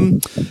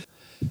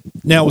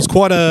 Now, it was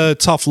quite a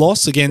tough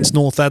loss against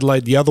North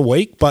Adelaide the other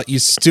week, but you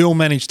still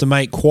managed to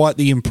make quite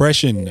the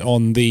impression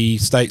on the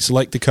state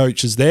selector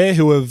coaches there,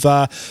 who have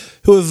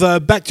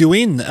backed you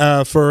in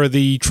for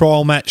the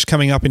trial match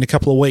coming up in a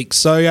couple of weeks.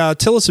 So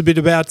tell us a bit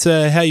about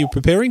how you're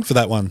preparing for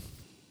that one.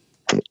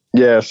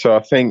 Yeah, so I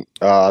think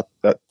that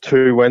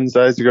 2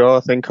 Wednesdays ago,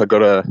 I think I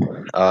got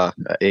an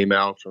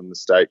email from the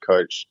state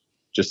coach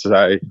just to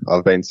say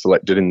I've been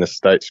selected in the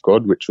state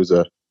squad, which was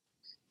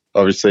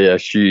obviously a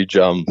huge,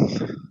 a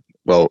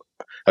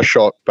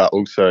shock, but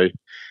also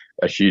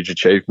a huge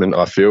achievement,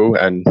 I feel.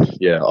 And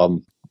yeah,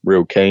 I'm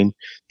real keen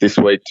this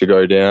week to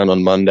go down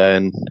on Monday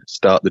and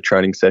start the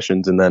training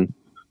sessions, and then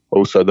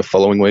also the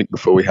following week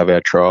before we have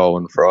our trial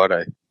on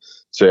Friday.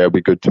 So yeah, it'll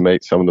be good to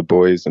meet some of the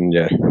boys and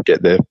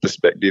get their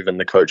perspective and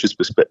the coach's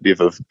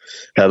perspective of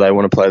how they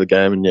want to play the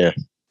game, and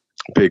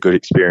be a good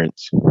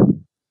experience.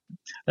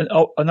 And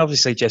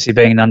obviously, Jesse,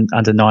 being an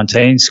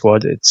under-19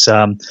 squad, it's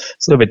a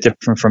little bit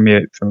different from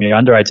your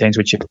under-18s,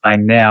 which you're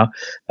playing now.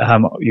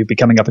 You'll be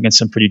coming up against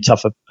some pretty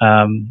tough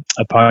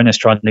opponents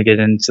trying to get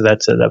into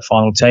that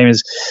final team.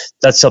 Is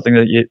that something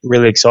that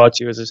really excites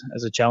you as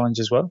a challenge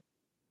as well?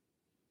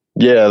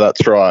 Yeah,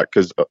 that's right,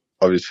 because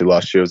obviously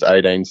last year was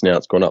 18s, now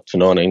it's gone up to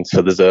 19.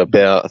 So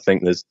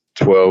there's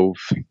 12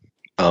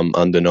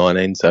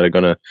 under-19s that are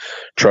going to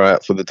try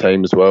out for the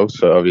team as well.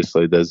 So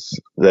obviously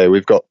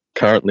we've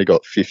currently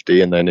got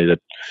 50, and they need to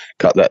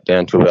cut that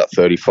down to about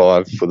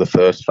 35 for the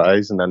first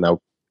phase, and then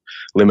they'll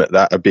limit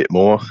that a bit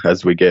more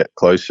as we get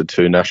closer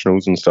to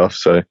nationals and stuff.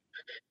 So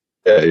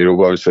yeah, it'll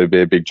obviously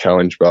be a big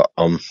challenge, but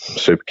I'm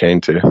super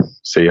keen to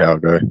see how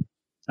it goes.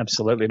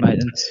 Absolutely, mate.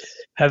 And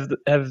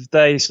have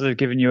they sort of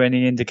given you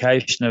any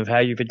indication of how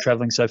you've been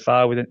travelling so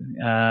far with it,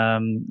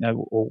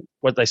 or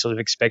what they sort of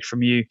expect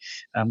from you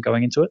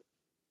going into it?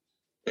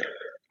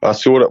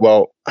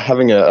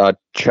 Having a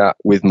chat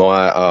with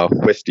my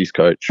Westies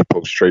coach,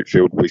 Paul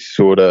Streetfield,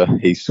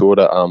 he sort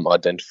of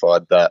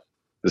identified that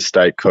the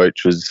state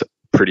coach was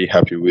pretty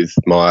happy with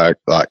my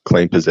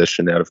clean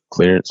possession out of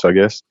clearance, I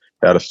guess,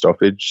 out of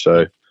stoppage.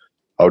 So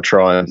I'll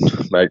try and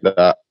make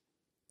that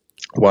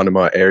one of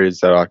my areas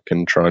that I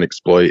can try and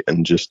exploit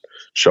and just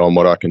show them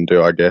what I can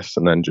do, I guess,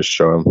 and then just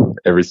show them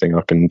everything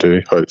I can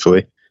do,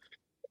 hopefully.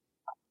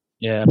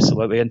 Yeah,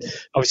 absolutely. And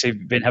obviously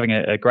you've been having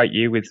a great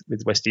year with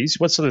Westies.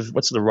 What sort of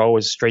role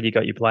has Streety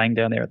got you playing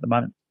down there at the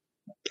moment?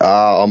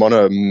 I'm on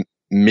a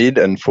mid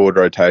and forward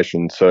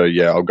rotation. So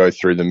yeah, I'll go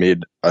through the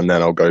mid and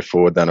then I'll go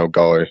forward, then I'll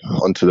go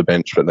onto the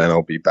bench, but then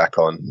I'll be back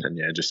on, and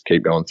yeah, just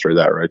keep going through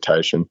that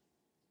rotation.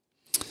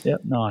 Yeah,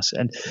 nice.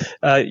 And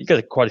you've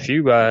got quite a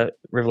few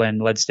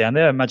Riverland lads down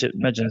there. Imagine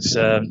it's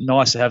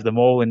nice to have them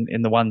all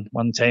in the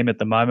one team at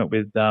the moment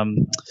with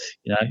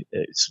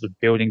sort of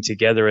building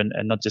together and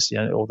not just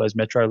all those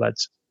Metro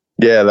lads.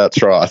 Yeah,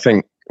 that's right. I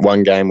think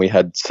one game we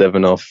had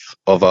 7 of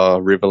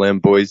our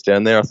Riverland boys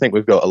down there. I think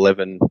we've got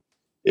 11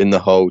 in the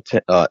whole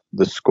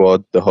the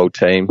squad, the whole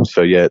team.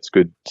 So yeah, it's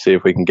good to see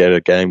if we can get a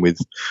game with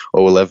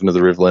all 11 of the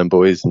Riverland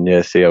boys, and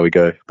yeah, see how we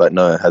go. But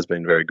no, it has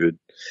been very good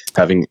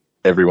having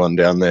everyone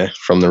down there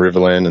from the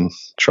Riverland and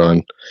try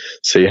and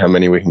see how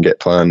many we can get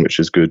playing, which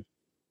is good.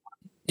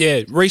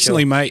 Yeah,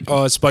 recently, mate,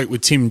 I spoke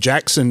with Tim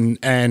Jackson,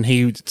 and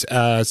he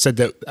said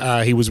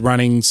that he was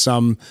running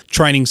some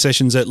training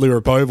sessions at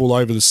Lirrup Oval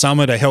over the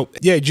summer to help.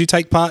 Yeah, did you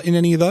take part in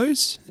any of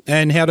those?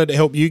 And how did it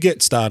help you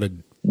get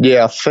started?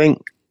 Yeah, I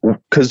think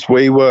because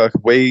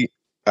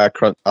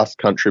us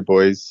country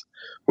boys,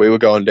 we were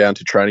going down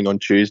to training on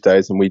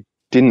Tuesdays, and we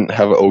didn't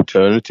have an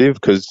alternative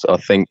because I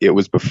think it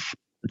was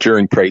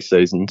during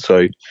pre-season,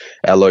 so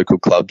our local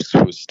clubs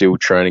were still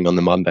training on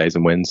the Mondays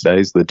and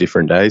Wednesdays, the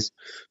different days.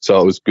 So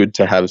it was good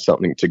to have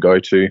something to go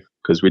to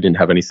because we didn't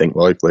have anything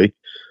locally.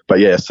 But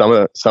yeah, some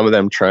of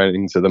them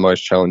trainings are the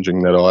most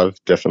challenging that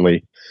I've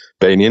definitely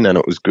been in, and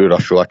it was good. I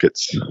feel like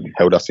it's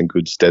held us in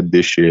good stead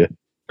this year,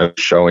 and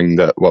showing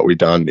that what we've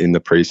done in the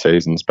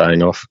pre-season's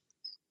paying off.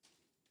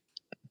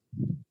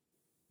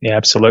 Yeah,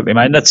 absolutely,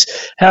 mate. And that's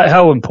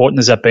how important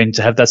has that been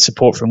to have that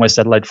support from West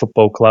Adelaide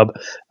Football Club,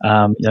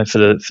 for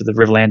the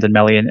Riverland and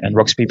Mallee and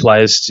Roxby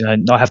players,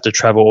 not have to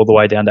travel all the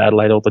way down to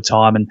Adelaide all the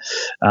time, and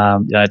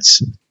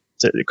it's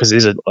because it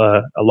is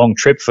a long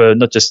trip for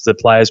not just the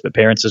players but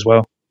parents as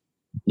well.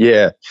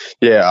 Yeah,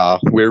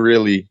 we're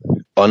really.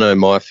 I know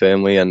my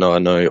family, and I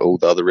know all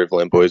the other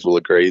Riverland boys will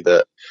agree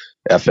that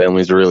our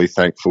families are really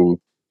thankful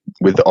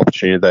with the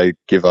opportunity they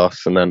give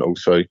us, and then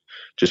also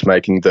just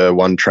making the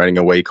one training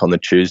a week on the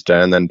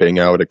Tuesday and then being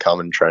able to come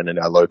and train in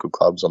our local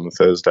clubs on the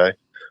Thursday,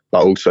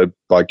 but also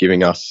by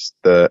giving us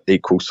the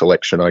equal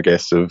selection, I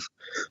guess, of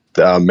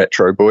the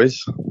Metro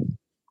boys.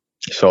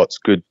 So it's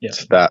good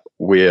that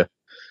we're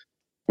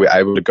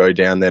able to go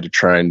down there to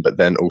train, but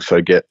then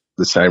also get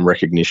the same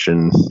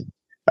recognition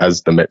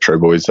as the Metro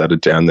boys that are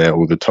down there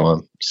all the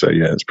time. So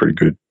yeah, it's pretty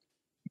good.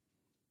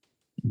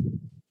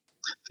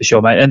 For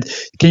sure, mate. And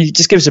can you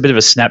just give us a bit of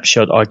a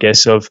snapshot, I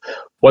guess, of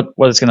what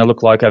it's going to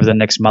look like over the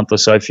next month or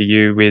so for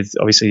you with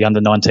obviously the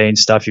under-19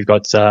 stuff? You've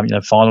got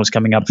finals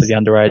coming up for the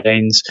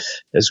under-18s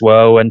as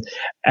well, and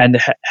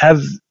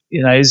have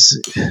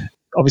is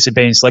obviously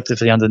being selected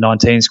for the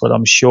under-19 squad.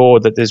 I'm sure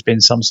that there's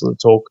been some sort of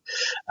talk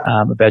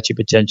about you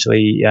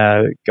potentially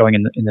going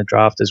in the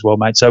draft as well,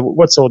 mate. So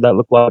what's all that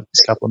look like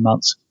this couple of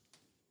months?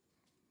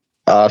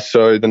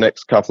 So the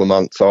next couple of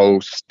months,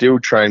 I'll still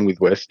train with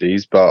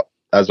Westies, but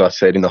as I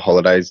said, in the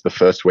holidays, the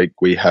first week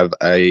we have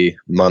a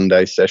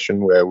Monday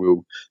session where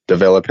we'll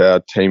develop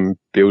our team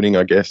building,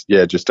 I guess,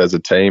 just as a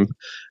team.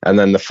 And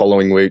then the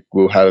following week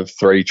we'll have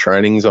 3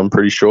 trainings, I'm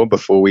pretty sure,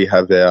 before we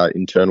have our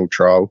internal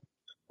trial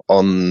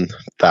on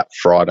that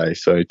Friday.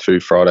 So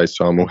 2 Fridays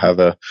time we'll have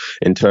a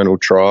internal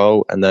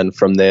trial, and then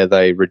from there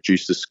they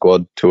reduce the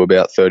squad to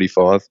about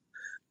 35.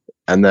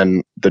 And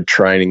then the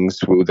trainings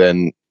will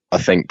then, I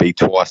think, be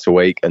twice a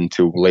week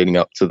until leading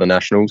up to the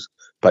Nationals.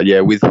 But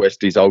yeah, with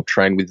Westies, I'll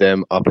train with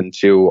them up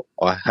until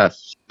I have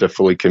to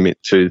fully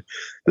commit to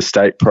the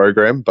state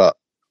program. But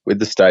with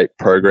the state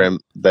program,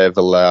 they've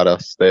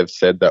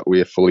said that we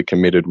are fully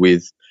committed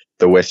with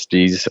the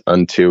Westies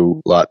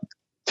until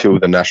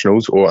the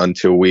Nationals or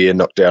until we are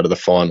knocked out of the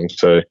final.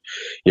 So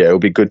yeah, it'll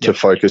be good to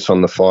focus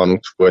on the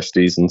finals for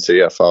Westies and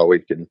see how far we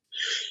can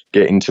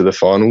get into the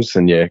finals,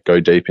 and go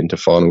deep into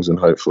finals, and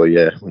hopefully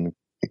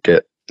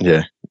get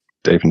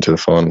deep into the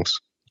finals.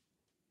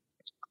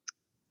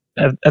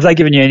 Have they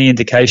given you any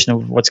indication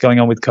of what's going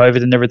on with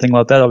COVID and everything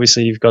like that?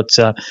 Obviously, you've got,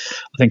 I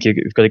think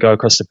you've got to go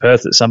across to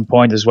Perth at some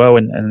point as well,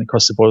 and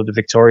across the border to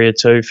Victoria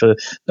too for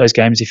those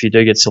games if you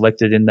do get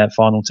selected in that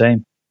final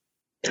team.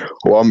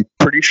 Well, I'm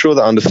pretty sure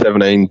the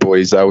under-17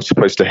 boys, they were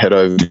supposed to head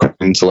over to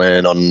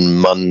Queensland on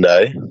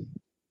Monday,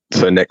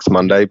 so next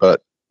Monday,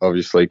 but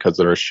obviously because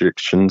of the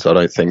restrictions, I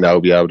don't think they'll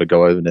be able to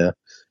go over now,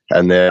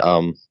 and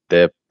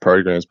their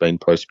program has been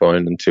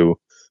postponed until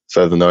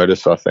further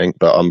notice, I think,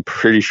 but I'm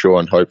pretty sure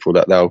and hopeful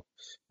that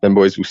them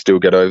boys will still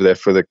get over there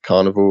for the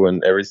carnival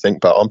and everything,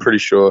 but I'm pretty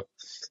sure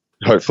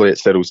hopefully it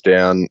settles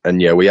down,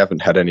 and we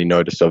haven't had any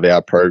notice of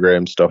our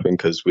program stopping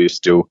because we're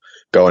still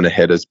going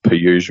ahead as per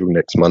usual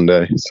next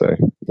Monday, so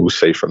we'll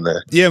see from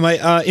there. Yeah,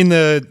 mate, in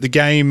the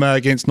game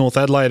against North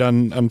Adelaide,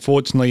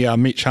 unfortunately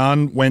Mitch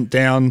Hahn went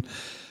down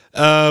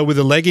with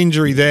a leg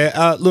injury there.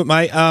 Look,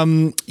 mate,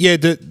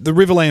 the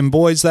Riverland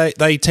boys,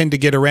 they tend to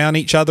get around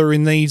each other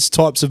in these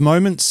types of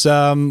moments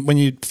when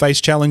you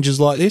face challenges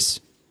like this.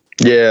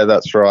 Yeah,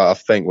 that's right. I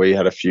think we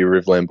had a few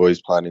Riverland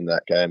boys playing in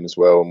that game as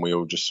well, and we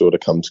all just sort of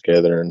come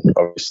together. And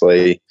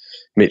obviously,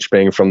 Mitch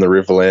being from the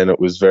Riverland, it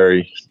was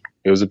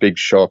a big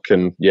shock.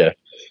 And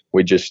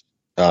we just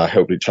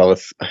helped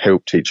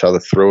each other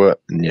through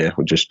it, and yeah,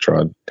 we just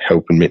tried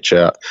helping Mitch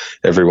out.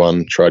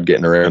 Everyone tried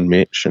getting around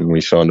Mitch, and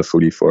we signed a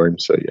footy for him.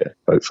 So yeah,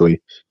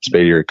 hopefully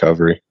speedy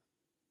recovery.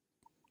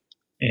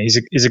 Yeah,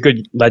 he's a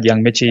good lad,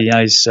 young Mitchy. You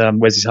know, he's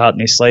wears his heart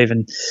in his sleeve,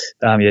 and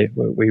yeah,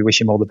 we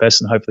wish him all the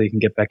best, and hopefully he can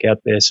get back out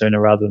there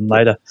sooner rather than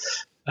later.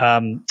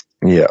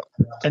 Yeah,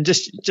 and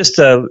just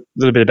a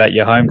little bit about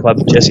your home club,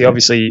 Jesse.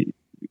 Obviously,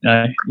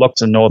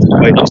 Loxton North,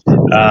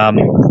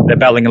 they're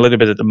battling a little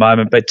bit at the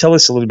moment, but tell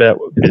us a little bit about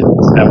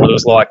what it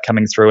was like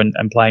coming through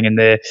and playing in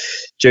their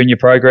junior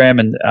program,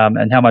 and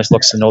how much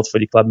Loxton North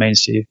Footy Club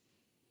means to you.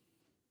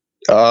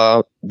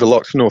 The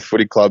Loxton North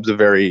Footy Club's a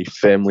very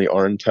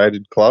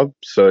family-orientated club.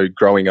 So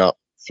growing up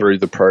through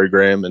the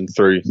program and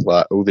through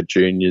like all the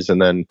juniors,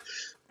 and then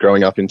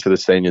growing up into the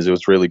seniors, it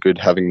was really good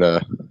having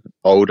the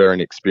older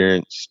and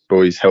experienced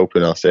boys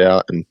helping us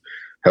out and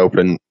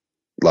helping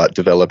like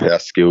develop our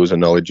skills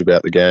and knowledge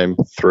about the game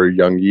through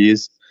young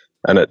years.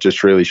 And it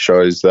just really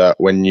shows that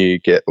when you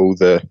get all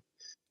the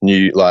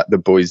new, like the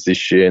boys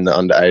this year and the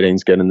under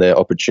 18s getting their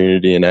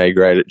opportunity in A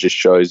grade, it just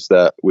shows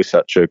that we're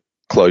such a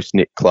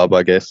close-knit club,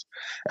 I guess,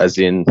 as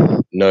in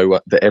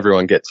that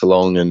everyone gets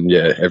along, and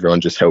yeah,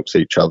 everyone just helps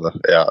each other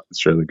out.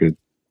 It's really good.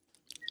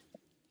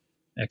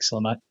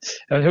 Excellent, mate.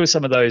 Who are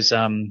some of those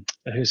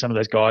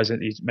guys that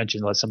you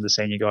mentioned, like some of the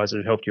senior guys that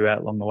have helped you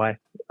out along the way?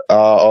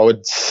 I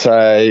would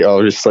say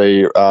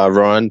obviously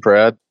Ryan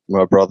Proud,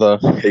 my brother.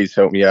 He's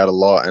helped me out a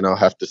lot, and I'll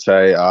have to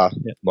say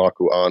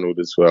Michael Arnold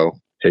as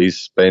well.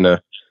 He's been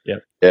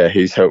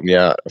he's helped me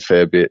out a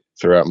fair bit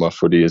throughout my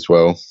footy as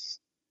well.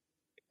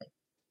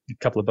 A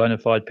couple of bona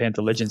fide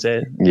Panther legends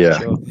there. Yeah.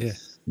 Sure.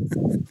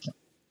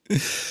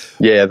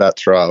 Yeah,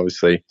 that's right.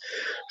 Obviously,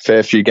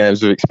 fair few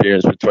games of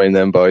experience between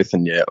them both,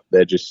 and yeah,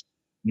 they're just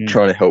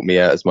trying to help me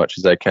out as much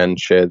as they can,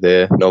 share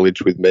their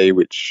knowledge with me,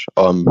 which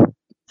I'm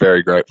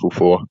very grateful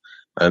for,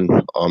 and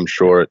I'm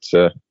sure it's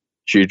a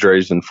huge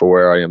reason for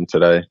where I am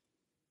today.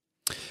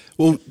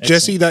 Well,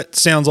 Jesse, that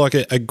sounds like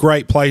a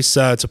great place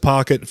to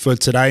park it for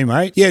today,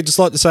 mate. Yeah, just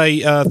like to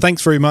say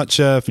thanks very much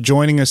for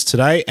joining us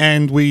today,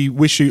 and we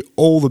wish you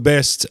all the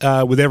best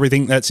with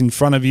everything that's in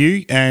front of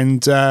you.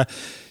 And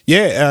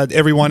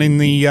everyone in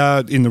the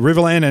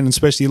Riverland, and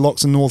especially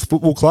Loxton North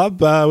Football Club,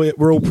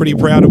 we're all pretty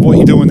proud of what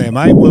you're doing there,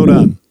 mate. Well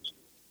done.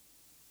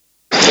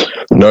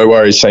 No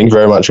worries. Thank you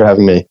very much for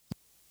having me.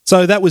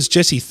 So that was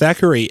Jesse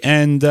Thackeray,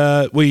 and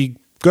we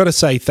got to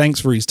say thanks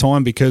for his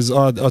time, because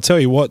I'll tell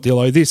you what,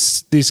 Dillo,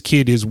 this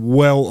kid is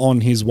well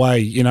on his way.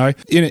 You know,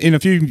 in a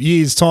few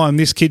years' time,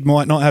 this kid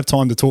might not have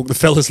time to talk to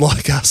fellas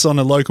like us on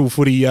a local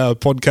footy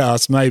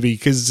podcast, maybe,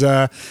 because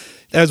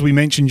as we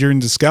mentioned during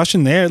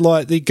discussion there,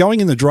 like the going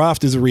in the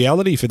draft is a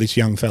reality for this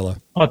young fella.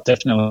 Oh,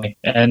 definitely.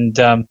 And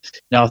I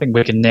think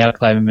we can now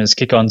claim him as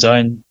Kick-On's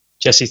own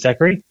Jesse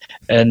Thackeray,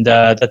 and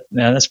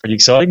that's pretty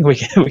exciting. We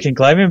can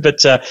claim him,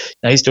 but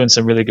he's doing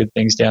some really good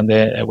things down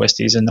there at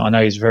Westies, and I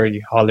know he's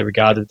very highly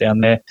regarded down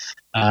there.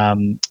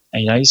 And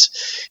he's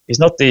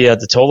not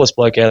the tallest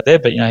bloke out there,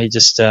 but he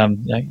just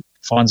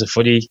finds a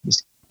footy.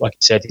 He's, like you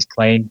said, he's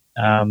clean,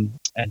 and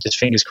just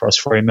fingers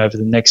crossed for him over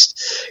the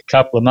next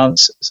couple of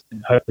months.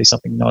 Hopefully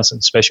something nice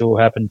and special will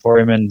happen for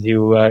him, and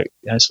he'll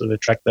sort of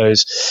attract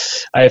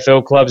those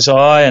AFL clubs'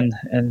 eye and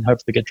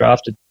hopefully get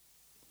drafted.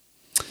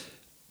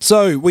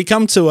 So we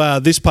come to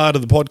this part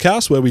of the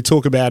podcast where we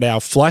talk about our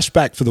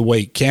flashback for the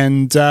week,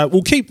 and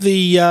we'll keep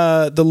the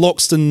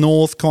Loxton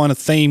North kind of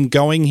theme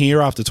going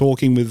here after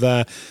talking with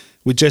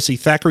Jesse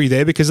Thackeray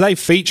there, because they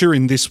feature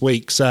in this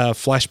week's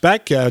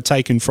flashback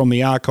taken from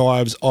the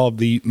archives of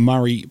the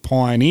Murray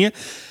Pioneer.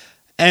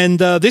 And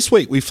this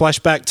week we flash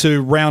back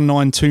to round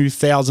 9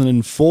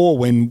 2004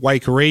 when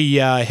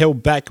Waikerie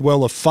held back,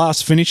 a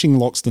fast-finishing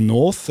Loxton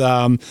North,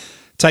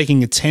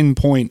 taking a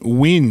 10-point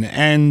win.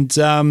 And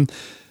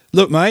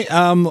look, mate,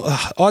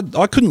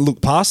 I couldn't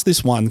look past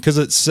this one because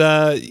it's,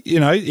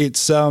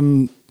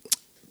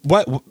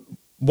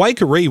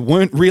 Waikerie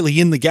weren't really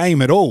in the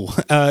game at all.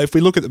 If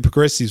we look at the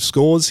progressive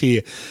scores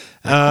here.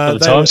 The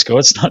time score,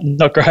 it's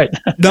not great.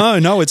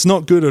 No, it's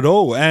not good at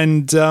all.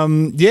 And,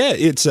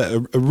 it's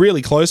a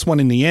really close one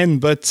in the end.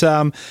 But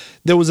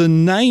there was a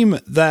name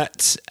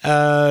that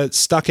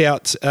stuck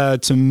out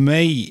to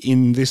me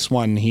in this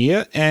one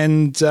here.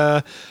 And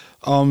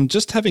I'm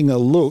just having a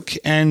look,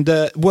 and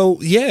Shane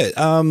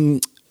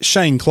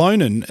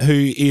Clonan,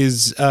 who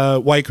is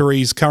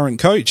Waikeree's current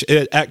coach,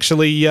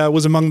 actually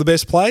was among the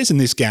best players in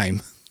this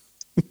game.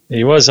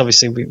 He was.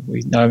 Obviously,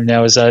 we know him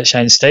now as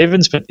Shane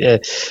Stevens, but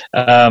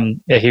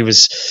he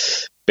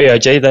was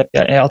BOG.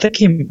 I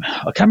think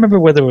I can't remember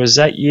whether it was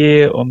that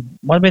year or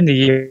might have been the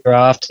year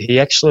after. He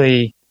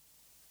actually,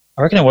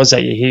 I reckon it was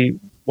that year. He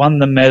won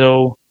the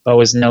medal, but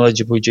was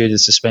ineligible due to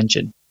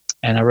suspension.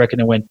 And I reckon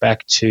it went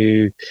back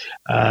to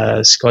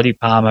Scotty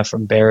Palmer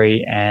from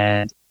Berry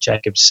and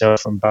Jacob Searle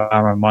from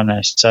Barra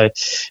Monash. So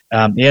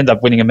he ended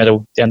up winning a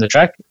medal down the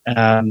track.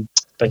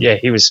 But yeah,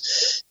 he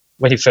was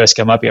when he first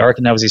came up here, I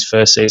reckon that was his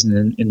first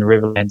season in the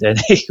Riverland, and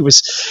he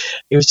was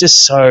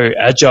just so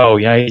agile.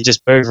 He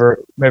just move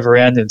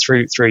around and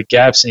through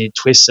gaps, and he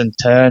twists and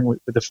turn with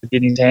the foot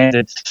in his hand,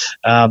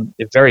 and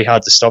it's very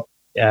hard to stop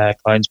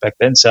clones back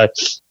then. So.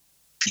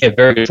 Yeah,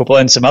 very good football,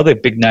 and some other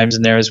big names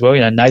in there as well.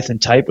 Nathan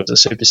Tate was a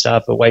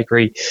superstar for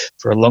Waikerie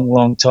for a long,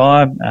 long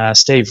time.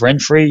 Steve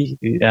Renfrey,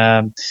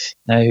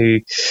 who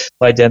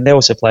played down there,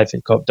 also played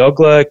for Cobb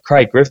Dogler.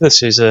 Craig Griffiths,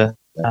 who's a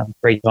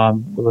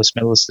 3-time Willis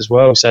medalist as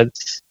well. So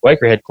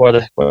Waikerie had quite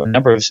a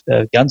number of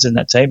guns in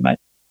that team, mate.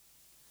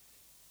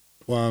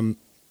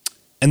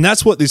 And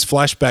that's what this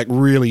flashback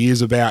really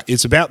is about.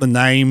 It's about the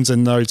names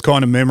and those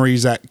kind of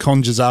memories that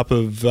conjures up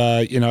of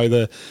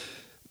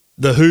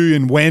the who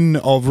and when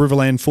of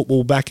Riverland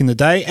football back in the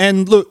day.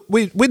 And look,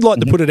 we'd like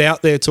to put it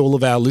out there to all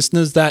of our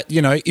listeners that,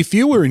 if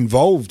you were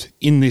involved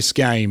in this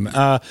game,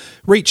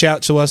 reach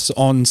out to us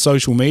on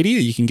social media.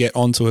 You can get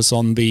onto us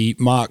on the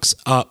Marks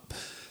Up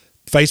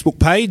Facebook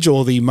page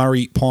or the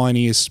Murray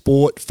Pioneer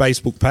Sport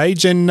Facebook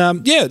page, and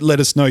let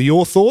us know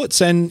your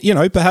thoughts, and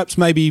perhaps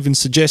maybe even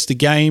suggest a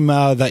game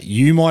that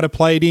you might have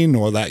played in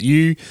or that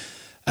you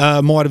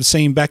might have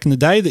seen back in the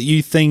day that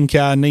you think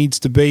needs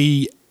to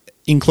be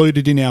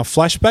included in our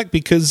flashback,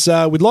 because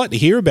we'd like to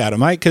hear about it,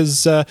 mate,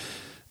 because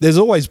there's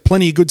always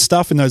plenty of good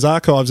stuff in those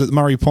archives at the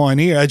Murray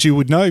Pioneer, as you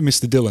would know,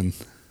 Mr. Dillon.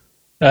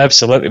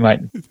 Absolutely, mate.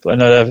 I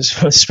know I've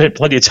spent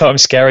plenty of time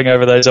scouring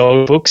over those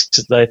old books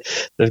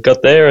they've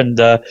got there, and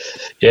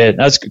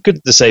it's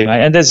good to see,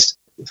 mate. And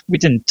we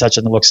didn't touch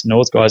on the Loxton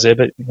North guys there,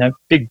 but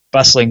big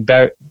bustling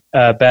bad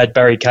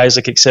Barry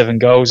Kaiser kicked 7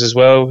 goals as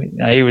well.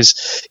 He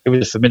was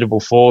a formidable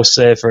force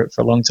there for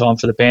a long time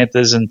for the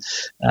Panthers, and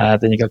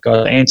then you got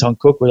guys Anton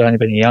Cook, who had only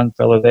been a young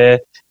fella there.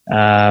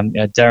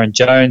 Darren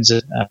Jones,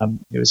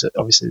 he was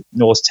obviously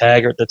North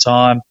tagger at the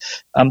time.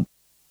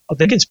 I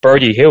think it's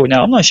Brody Hill.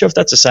 Now, I'm not sure if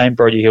that's the same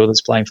Brody Hill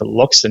that's playing for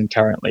Loxton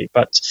currently,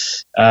 but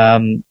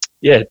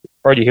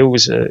Brody Hill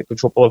was a good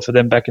footballer for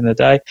them back in the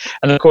day.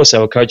 And, of course, they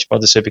were coached by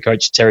the super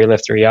coach Terry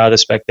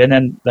Lefteriadis back then,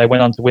 and they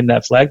went on to win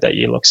that flag that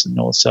year, Loxton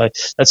North. So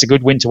that's a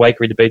good win to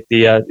Waikerie to beat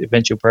the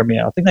eventual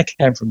premier. I think they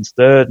came from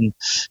third and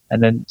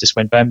then just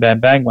went bang, bang,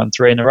 bang, won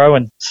 3 in a row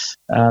and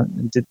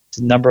did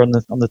the number on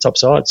the top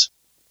sides.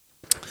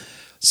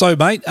 So,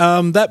 mate,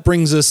 that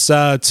brings us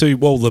to,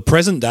 the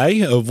present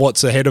day of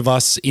what's ahead of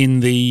us in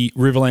the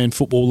Riverland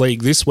Football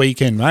League this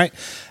weekend, mate.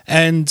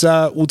 And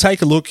we'll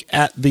take a look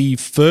at the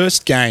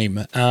first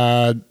game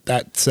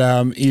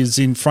that is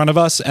in front of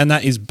us, and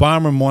that is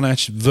Barmera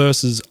Monash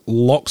versus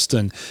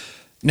Loxton.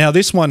 Now,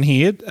 this one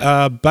here,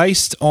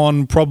 based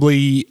on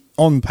probably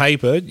on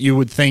paper, you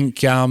would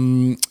think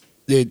you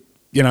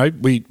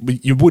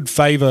would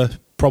favour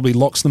probably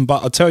Loxton,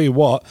 but I'll tell you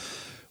what,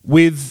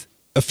 with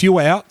a few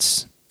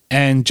outs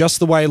and just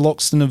the way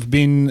Loxton have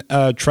been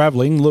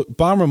travelling, look,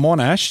 Barmera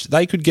Monash,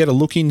 they could get a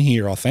look in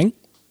here, I think.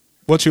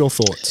 What's your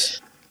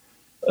thoughts?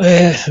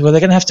 Well, they're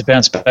going to have to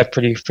bounce back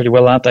pretty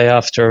well, aren't they,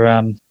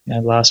 after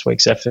last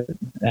week's effort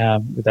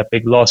with that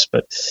big loss?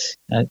 But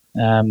they're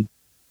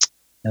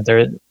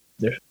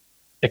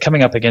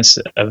coming up against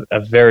a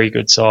very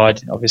good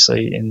side,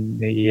 obviously, in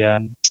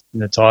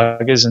the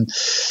Tigers, and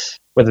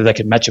whether they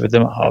can match it with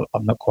them,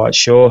 I'm not quite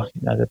sure.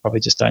 They probably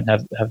just don't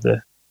have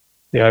the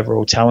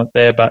overall talent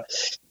there, but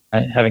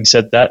having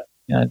said that,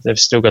 they've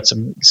still got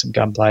some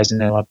gun players in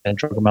there like Ben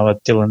Drogamella.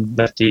 Dylan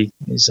Lefty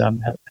is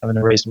having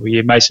a reasonable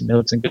year. Mason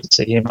Middleton, good to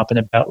see him up and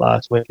about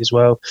last week as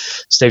well.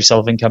 Steve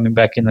Sullivan coming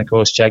back in, of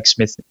course, Jake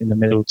Smith in the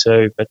middle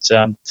too. But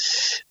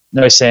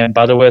no Sam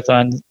Butterworth,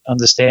 I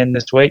understand,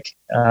 this week.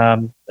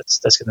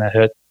 That's going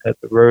to hurt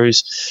the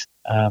Roos,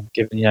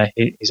 given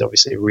he's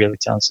obviously a really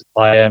talented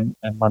player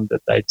and one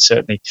that they'd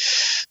certainly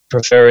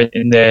prefer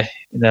in their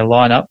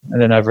lineup. And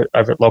then over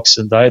at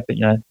Loxton, though, but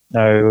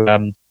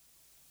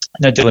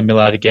no Dylan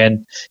Millard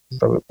again,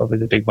 probably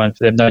the big one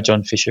for them. No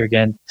John Fisher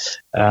again,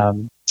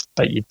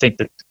 but you'd think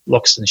that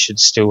Loxton should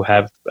still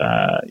have,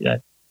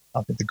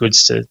 I think, the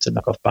goods to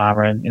knock off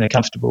Barmera in a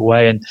comfortable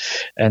way and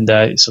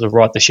sort of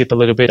right the ship a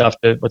little bit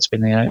after what's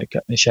been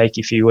a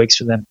shaky few weeks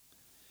for them.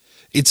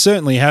 It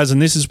certainly has,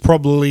 and this is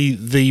probably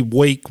the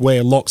week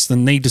where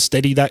Loxton need to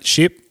steady that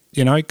ship,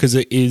 because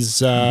it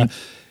is.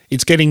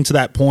 It's getting to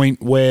that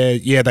point where,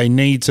 they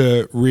need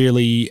to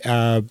really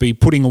be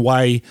putting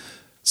away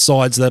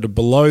sides that are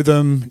below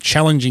them,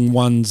 challenging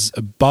ones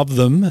above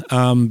them,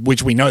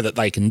 which we know that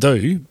they can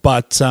do.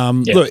 But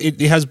look,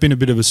 it has been a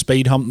bit of a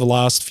speed hump the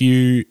last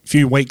few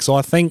weeks,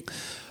 I think.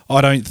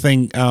 I don't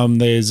think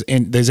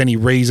there's any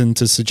reason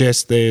to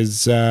suggest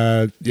there's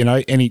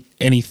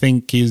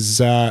anything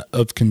is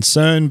of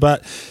concern.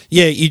 But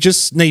you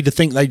just need to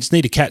think they just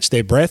need to catch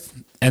their breath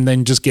and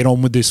then just get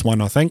on with this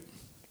one, I think.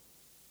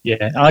 Yeah,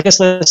 and I guess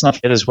let's not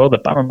forget as well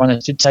that Barmera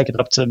Monash did take it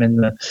up to them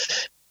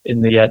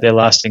in their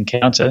last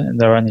encounter, and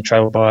they were only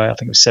trailed by, I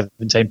think it was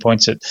 17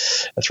 points at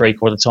a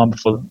 3/4 time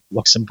before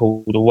Loxton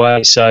pulled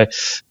away. So,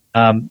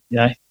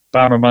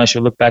 Barmer and Monash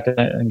will look back at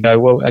it and go,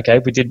 well, okay,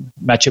 we did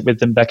match it with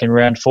them back in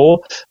round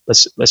 4.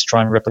 Let's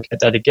try and replicate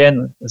that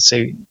again. Let's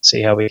see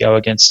how we go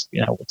against,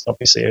 what's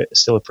obviously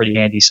still a pretty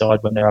handy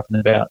side when they're up and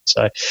about.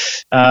 So,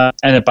 and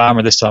at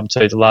Barmer this time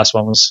too. The last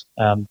one was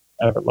over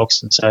at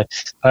Loxton. So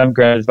home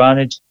ground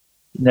advantage.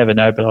 You never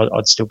know, but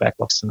I'd still back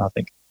Loxton, I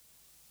think.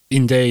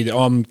 Indeed,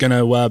 I'm going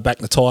to back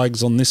the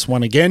Tigers on this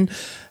one again.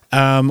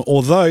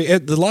 Although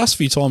the last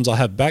few times I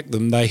have backed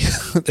them,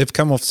 they've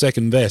come off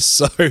second best.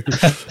 So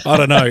I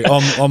don't know.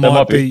 I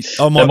might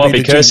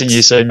be cursing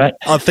you soon, mate.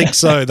 I think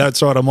so.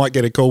 That's right. I might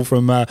get a call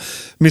from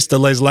Mr.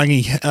 Les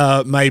Lange,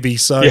 maybe.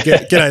 So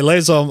g'day,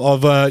 Les.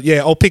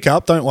 I'll pick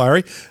up. Don't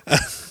worry.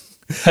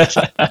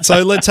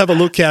 So let's have a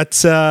look at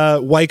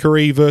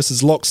Waikerie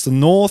versus Loxton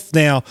North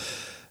now.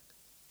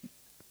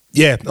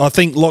 Yeah, I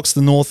think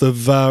Loxton North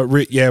have,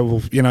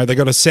 they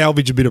got to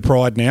salvage a bit of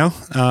pride now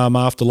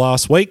after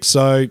last week.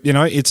 So,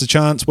 it's a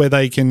chance where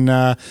they can,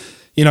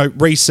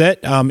 reset.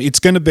 It's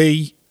going to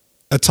be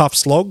a tough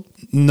slog,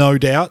 no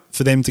doubt,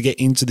 for them to get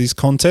into this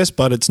contest,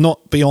 but it's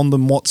not beyond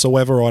them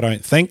whatsoever, I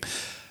don't think.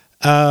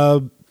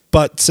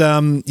 But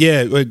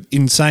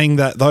in saying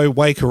that though,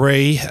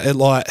 Waikerie,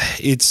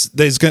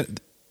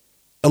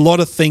 a lot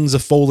of things are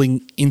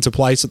falling into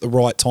place at the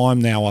right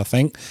time now, I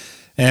think.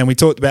 And we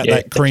talked about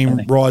that cream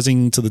definitely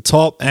rising to the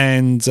top,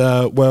 and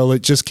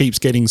it just keeps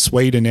getting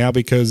sweeter now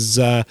because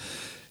Jake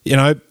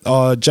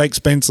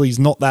Spenceley's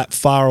not that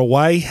far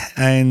away,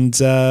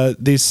 and our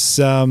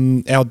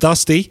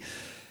Dusty,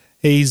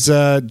 he's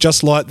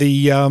just like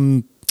the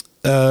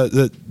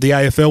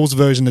AFL's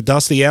version of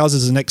Dusty. Ours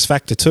is an X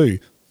Factor too.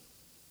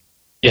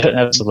 Yeah,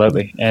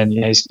 absolutely, and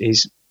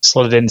he's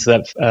slotted into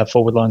that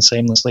forward line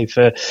seamlessly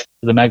for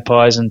the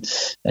Magpies, and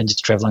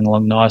just travelling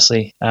along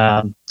nicely.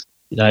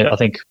 I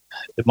think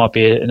it might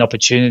be an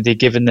opportunity,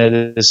 given that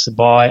there's a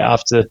bye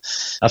after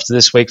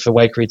this week for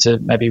Waikerie, to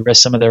maybe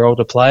rest some of their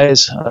older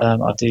players.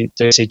 I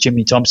do see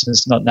Jimmy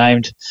Thompson's not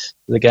named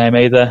for the game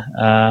either.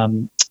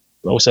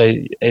 Also,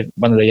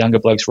 one of the younger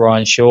blokes,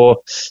 Ryan Shaw,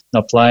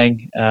 not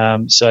playing.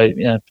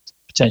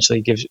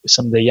 Potentially give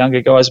some of the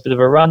younger guys a bit of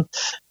a run.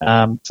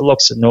 For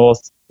Loxton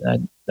North,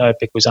 no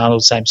Pickles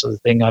Arnold, same sort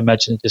of thing. I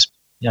imagine just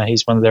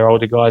he's one of their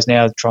older guys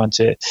now, trying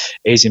to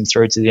ease him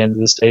through to the end of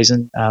the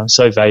season.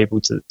 So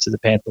valuable to the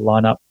Panther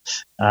lineup.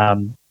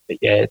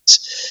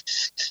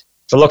 It's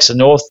for Loxton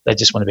North, they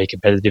just want to be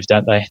competitive,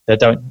 don't they? They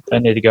don't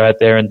need to go out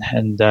there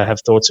and have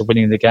thoughts of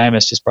winning the game.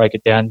 Let's just break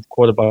it down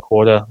quarter by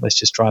quarter. Let's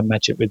just try and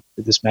match it with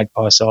this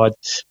Magpie side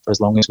for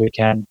as long as we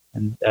can,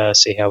 and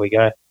see how we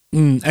go.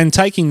 And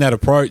taking that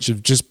approach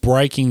of just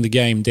breaking the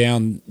game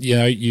down,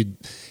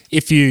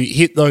 if you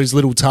hit those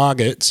little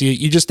targets,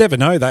 you just never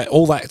know that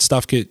all that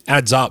stuff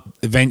adds up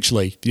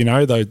eventually.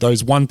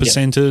 Those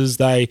 1%ers,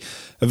 they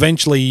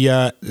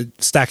eventually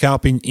stack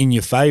up in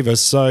your favour.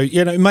 So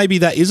maybe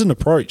that is an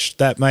approach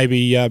that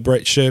maybe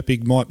Brett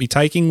Sherpig might be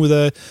taking with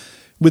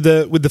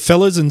the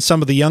fellas and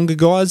some of the younger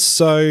guys.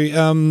 So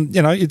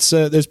it's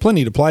there's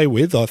plenty to play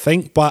with, I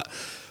think. But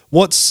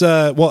what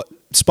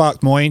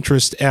sparked my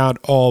interest out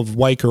of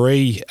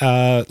Waikerie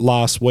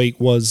last week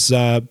was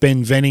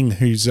Ben Venning,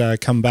 who's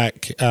come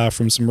back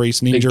from some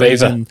recent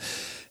injuries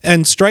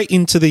and straight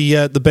into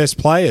the best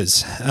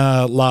players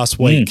last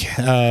week.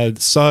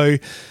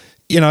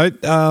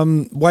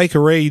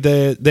 Waikerie,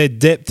 their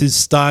depth is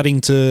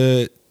starting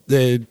to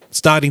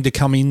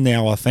come in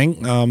now, I think.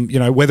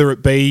 Whether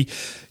it be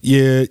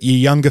your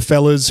younger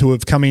fellas who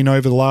have come in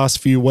over the last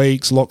few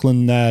weeks.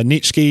 Lachlan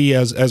Nitschke,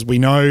 as we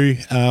know,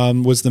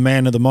 was the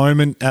man of the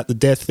moment at the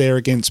death there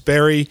against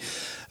Berry.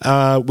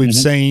 We've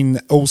seen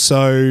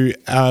also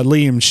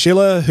Liam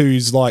Schiller,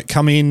 who's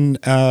come in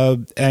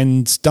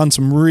and done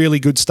some really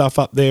good stuff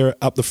up there,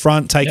 up the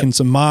front, taking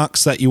some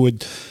marks that you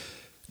would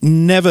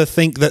never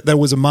think that there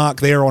was a mark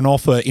there on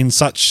offer in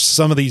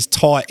some of these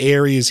tight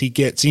areas he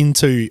gets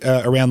into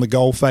around the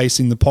goal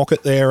face in the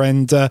pocket there.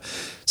 And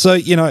so,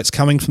 it's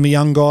coming from the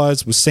young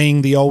guys. We're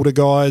seeing the older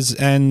guys,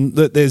 and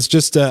there's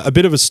just a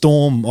bit of a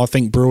storm, I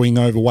think, brewing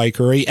over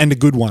Waikerie, and a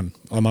good one,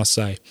 I must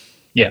say.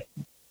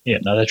 Yeah,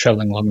 no, they're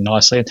travelling along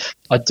nicely. And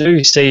I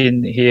do see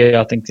in here,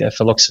 I think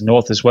for Loxton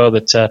North as well,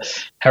 that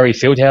Harry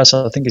Fieldhouse,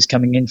 I think, is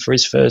coming in for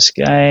his first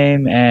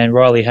game, and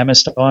Riley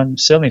Hammerstein,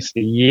 certainly for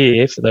the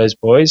year for those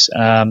boys.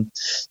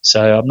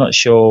 So I'm not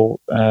sure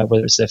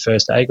whether it's their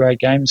first A-grade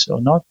games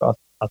or not, but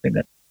I think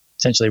that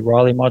potentially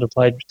Riley might have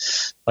played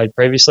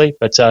previously.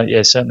 But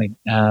certainly,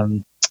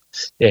 good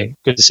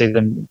to see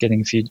them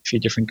getting a few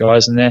different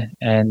guys in there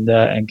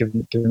and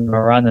giving them a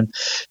run.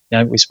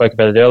 And we spoke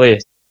about it earlier,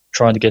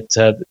 trying to get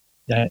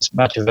as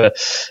much of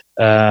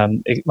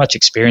much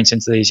experience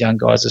into these young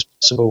guys as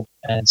possible,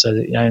 and so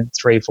that in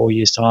 3 or 4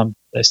 years' time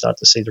they start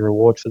to see the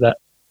reward for that.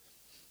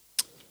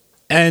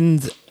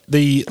 And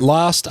the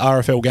last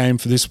RFL game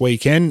for this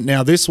weekend.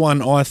 Now, this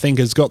one I think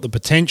has got the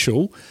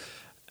potential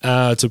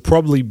to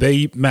probably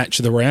be match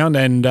of the round,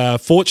 and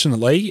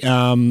fortunately,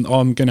 I'm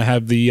going to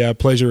have the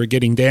pleasure of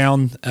getting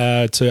down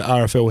to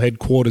RFL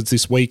headquarters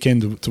this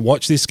weekend to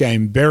watch this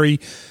game.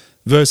 Berry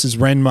versus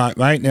Renmark,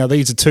 mate. Now,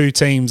 these are two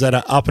teams that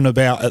are up and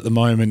about at the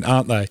moment,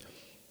 aren't they?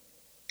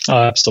 Oh,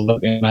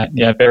 absolutely, mate.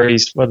 Yeah,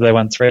 Berries, what have they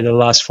won? 3 of the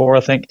last 4,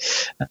 I think.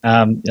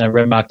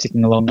 Renmark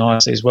ticking along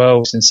nicely as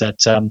well since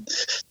that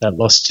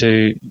loss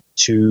to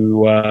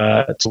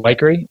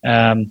Wakery.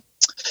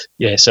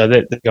 So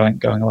they're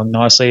going along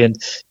nicely,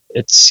 and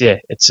it's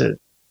a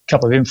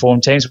couple of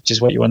informed teams, which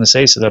is what you want to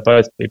see. So they'll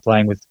both be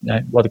playing with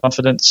a lot of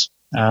confidence.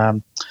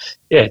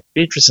 It'd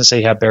be interesting to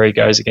see how Berry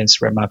goes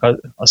against Renmark.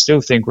 I still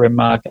think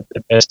Renmark are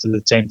the best of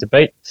the team to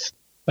beat,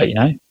 but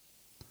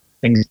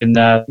things can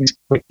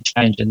quickly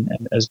change,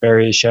 and as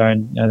Berry has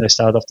shown, they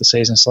started off the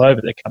season slow,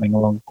 but they're coming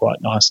along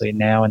quite nicely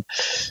now and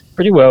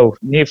pretty well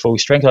near full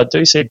strength. I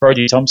do see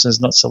Brody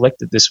Thompson's not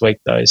selected this week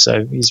though,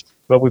 so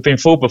we've been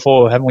fooled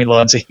before, haven't we,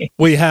 Lindsay?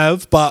 We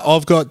have, but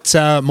I've got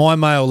my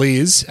mail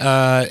is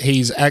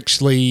he's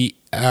actually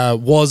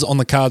was on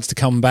the cards to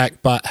come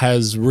back, but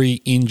has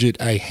re-injured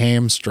a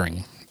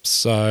hamstring.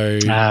 So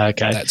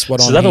okay, that's what.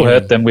 So that'll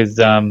hurt them with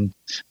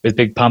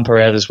Big Pumper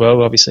out as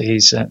well. Obviously, he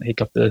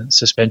got the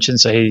suspension,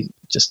 so he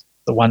just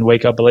the 1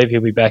 week, I believe,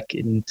 he'll be back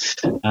in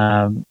straight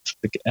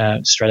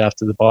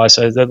after the bye.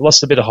 So they've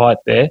lost a bit of height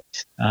there.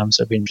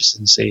 So it'll be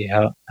interesting to see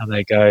how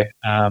they go.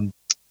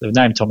 They've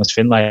named Thomas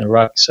Finlay in the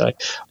ruck, so I'm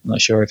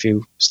not sure if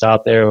he'll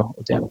start there or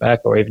down back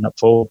or even up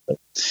forward. But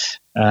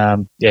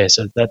so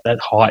that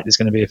height is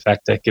going to be a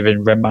factor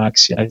given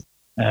Renmark's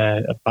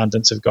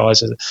abundance of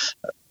guys.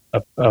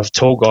 Of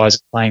tall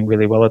guys playing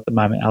really well at the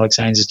moment. Alex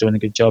Haynes is doing a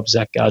good job.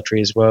 Zach Gartrey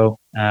as well.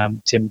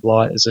 Tim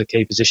Blight is a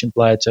key position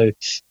player too.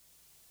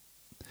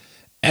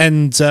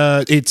 And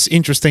it's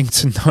interesting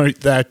to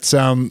note that,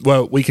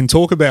 we can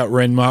talk about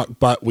Renmark,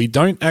 but we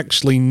don't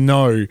actually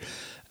know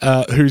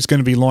who's going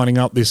to be lining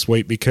up this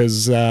week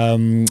because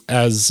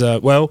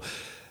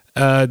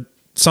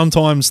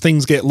sometimes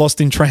things get lost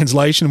in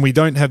translation. We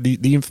don't have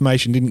the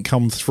information didn't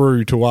come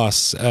through to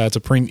us to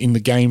print in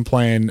the game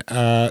plan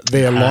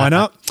their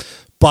lineup.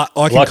 But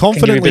I can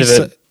confidently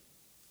say.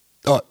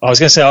 I was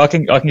going to say I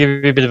can give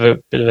you a bit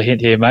of a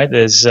hint here, mate.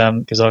 There's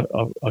because I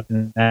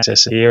can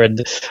access it here,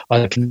 and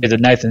I can see that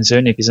Nathan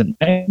Zunic isn't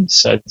named,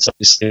 so it's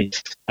obviously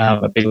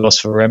a big loss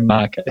for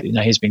Renmark.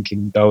 He's been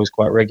kicking goals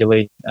quite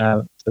regularly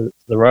for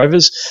the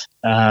Rovers.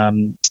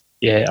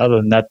 Other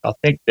than that, I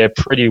think they're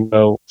pretty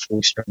well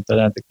full strength. I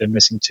don't think they're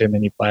missing too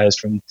many players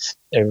from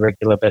their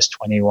regular best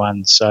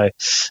 21. So,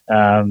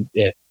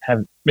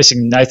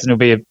 missing Nathan will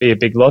be a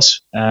big loss.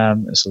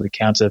 Sort of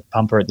counter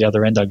Pumper at the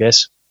other end, I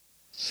guess.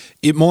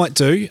 It might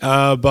do,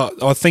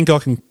 but I think I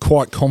can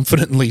quite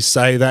confidently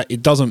say that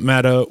it doesn't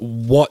matter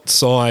what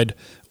side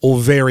or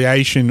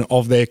variation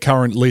of their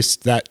current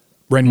list that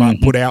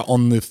Renmark put out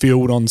on the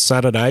field on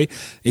Saturday,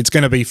 it's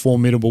going to be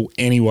formidable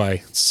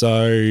anyway.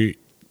 So...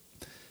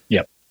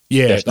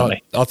 Yeah,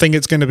 I think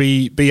it's going to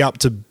be up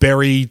to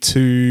Berry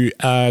to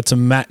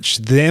match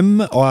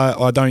them.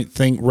 I don't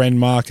think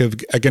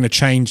Renmark are going to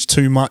change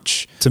too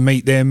much to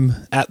meet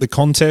them at the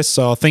contest.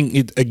 So I think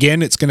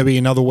it's going to be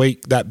another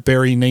week that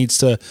Berry needs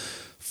to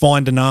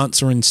find an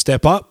answer and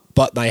step up.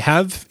 But they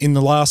have in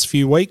the last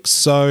few weeks.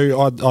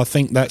 So I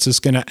think that's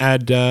just going to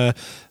add a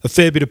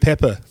fair bit of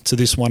pepper to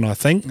this one, I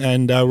think.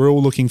 And we're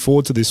all looking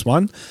forward to this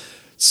one.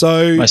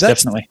 So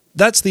definitely.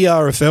 That's the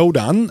RFL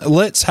done.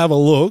 Let's have a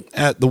look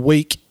at the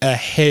week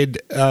ahead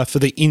for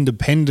the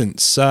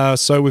independents.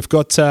 So we've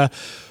got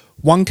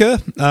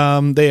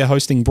Wonka. They're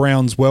hosting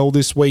Brownswell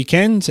this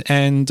weekend,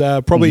 and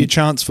probably a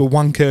chance for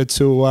Wonka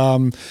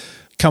to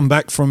come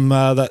back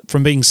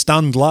from being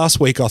stunned last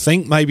week. I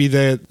think maybe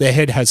their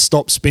head has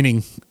stopped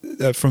spinning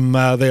from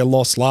their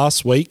loss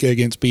last week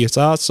against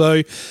BSR.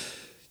 So.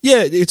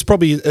 Yeah, it's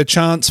probably a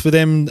chance for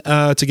them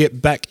to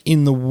get back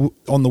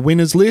on the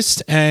winners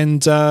list.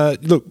 And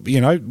look,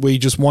 we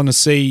just want to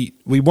see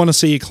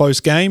a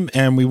close game,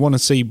 and we want to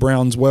see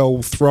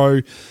Brownswell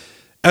throw,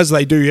 as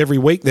they do every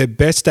week, their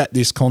best at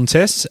this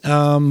contest.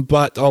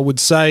 But I would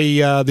say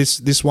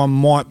this one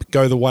might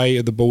go the way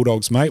of the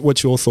Bulldogs, mate.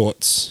 What's your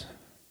thoughts?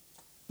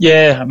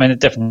 Yeah, I mean, it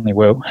definitely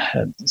will.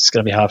 It's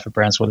going to be hard for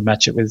Brownswell to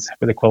match it with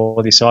a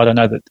quality side. I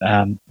know that.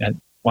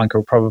 Wonka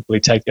will probably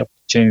take the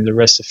opportunity to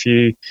rest a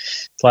few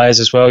players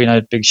as well.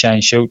 Big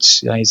Shane Schultz,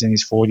 he's in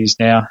his 40s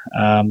now,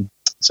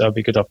 so it'll be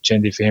a good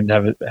opportunity for him to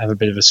have a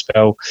bit of a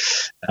spell.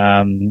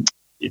 I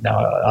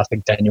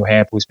think Daniel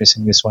Hample's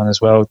missing this one as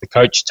well. The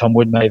coach, Tom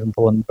Wood, may even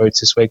pull on the boots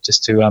this week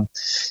just to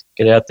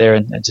get out there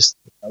and just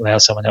allow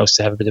someone else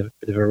to have a bit of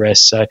a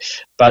rest. So,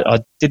 but I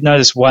did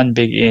notice one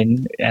big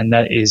in, and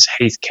that is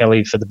Heath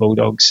Kelly for the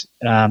Bulldogs,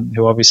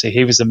 who obviously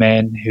he was the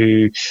man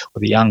the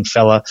young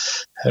fella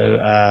who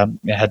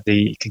had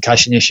the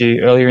concussion issue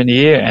earlier in the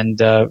year and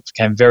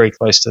came very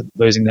close to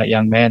losing that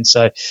young man.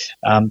 So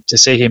to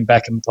see him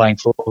back and playing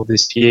football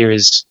this year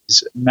is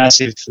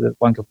massive for the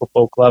Wonka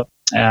Football Club.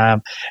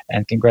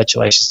 And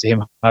congratulations to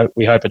him.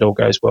 We hope it all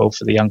goes well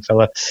for the young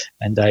fella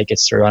and he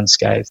gets through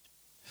unscathed.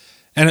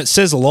 And it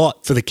says a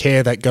lot for the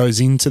care that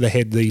goes into the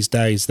head these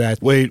days that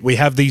we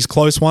have these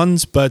close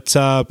ones, but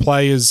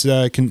players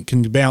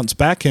can bounce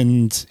back,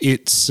 and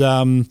it's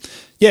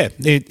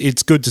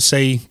it's good to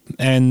see,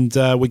 and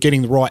we're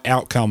getting the right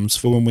outcomes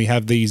for when we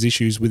have these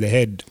issues with the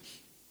head.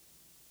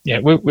 Yeah,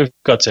 we've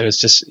got to. It's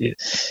just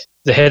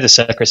the head of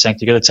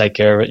sacrosanct. You've got to take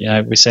care of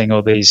it. We're seeing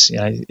all these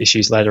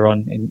issues later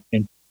on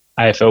in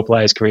AFL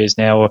players' careers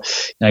now, or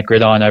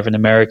gridiron over in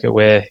America,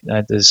 where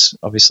there's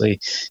obviously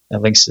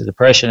links to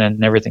depression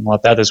and everything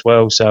like that as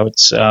well. So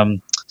it's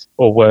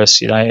or worse,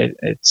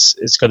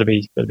 it's got to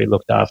be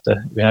looked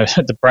after.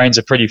 The brain's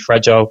a pretty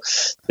fragile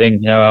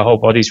thing. Our whole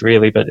body's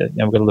really, but we've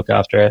got to look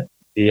after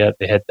the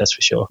head. That's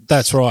for sure.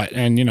 That's right,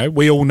 and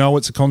we all know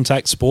it's a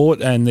contact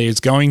sport, and there's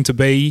going to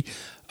be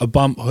a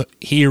bump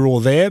here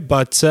or there,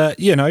 but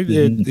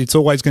it's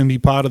always going to be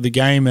part of the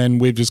game, and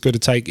we've just got to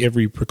take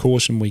every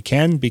precaution we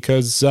can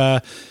because,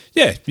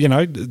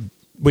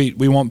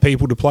 we want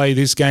people to play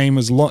this game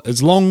as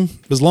long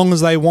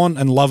as they want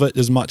and love it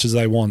as much as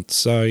they want.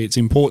 So it's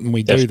important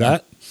we do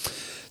that.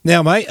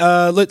 Now, mate,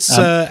 let's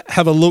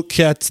have a look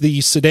at the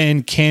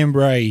Sedan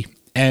Cambrai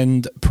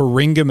and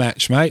Paringa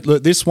match, mate.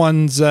 Look, this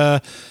one's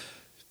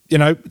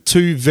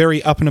two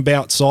very up and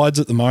about sides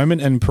at the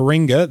moment, and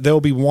Paringa, they'll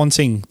be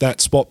wanting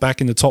that spot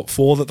back in the top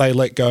four that they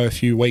let go a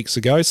few weeks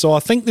ago. So I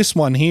think this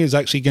one here is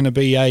actually going to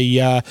be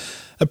a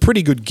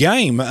pretty good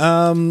game.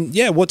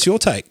 What's your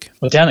take?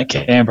 Well, down at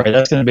Cambrai,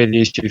 that's going to be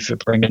the issue for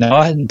Paringa. Now,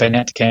 I hadn't been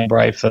out to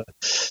Cambrai for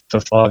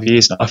 5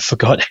 years, and I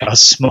forgot how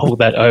small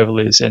that oval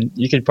is, and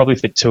you could probably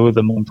fit two of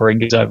them on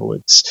Paringa's oval.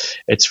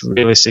 It's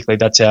realistically,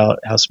 that's how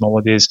small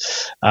it is.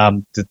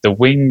 The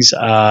wings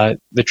are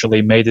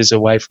literally metres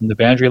away from the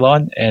boundary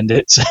line, and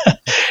it's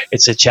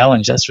it's a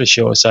challenge, that's for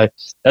sure. So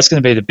that's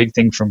going to be the big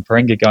thing from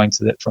Paringa, going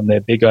to from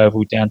their big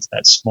oval down to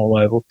that small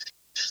oval.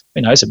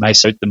 Who knows, it may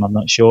suit them, I'm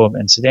not sure.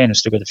 And Sedan have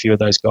still got a few of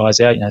those guys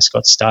out.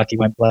 Scott Starkey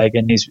won't play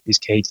again. He's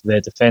key to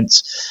their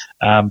defence.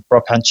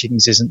 Brock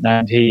Hutchings isn't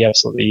named. He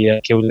absolutely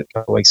killed it a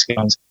couple of weeks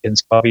ago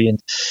against Bobby. And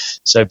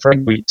so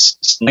we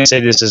see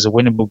this as a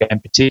winnable game,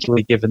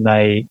 particularly given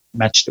they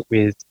matched it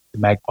with the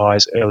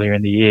Magpies earlier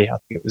in the year. I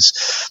think it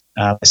was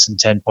less than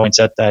 10 points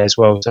that day as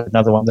well. So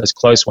another one of those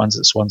close ones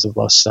that Swans have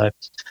lost. So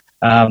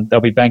they'll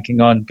be banking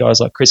on guys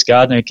like Chris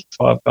Gardner, who kicked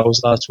 5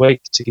 goals last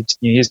week, to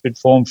continue his good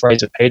form.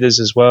 Fraser Peters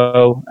as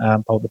well,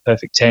 pulled the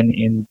perfect 10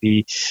 in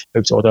the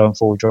Hoops Auto and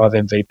Four-Wheel Drive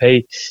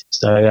MVP.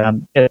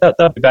 So,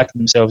 they'll be backing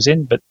themselves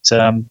in, but it's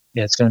going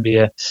to be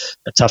a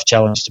tough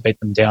challenge to beat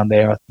them down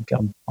there. I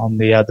think on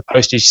the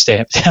postage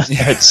stamp down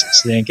there at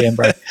Sedan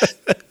Cambrai.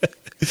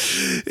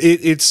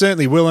 It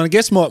certainly will. And I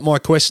guess my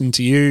question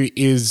to you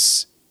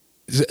is,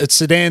 at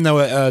Sedan, they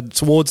were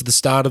towards the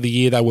start of the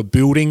year, they were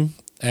building,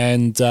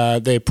 and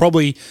they're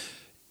probably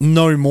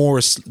no more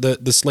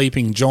the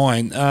sleeping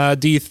giant.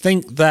 Do you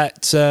think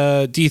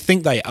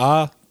they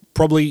are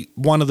probably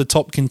one of the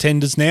top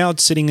contenders now,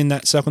 sitting in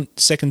that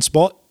second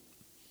spot?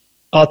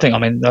 I think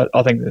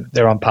that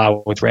they're on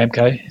par with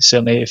Ramco,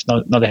 certainly, if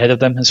not ahead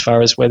of them as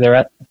far as where they're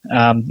at.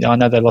 I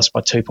know they lost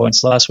by 2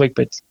 points last week,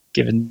 but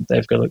given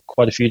they've got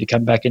quite a few to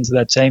come back into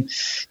that team,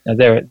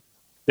 they're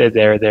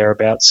there or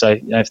thereabouts. So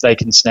if they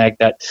can snag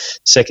that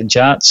second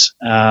chance,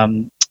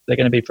 they're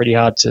going to be pretty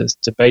hard to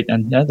beat,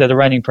 and they're the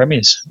reigning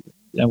premiers.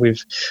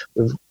 We've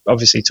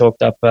obviously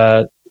talked up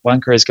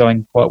Wonka is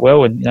going quite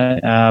well,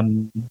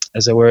 and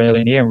as they were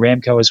early in the year, and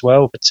Ramco as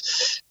well. But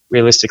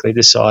realistically,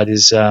 this side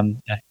is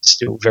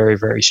still very,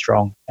 very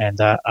strong and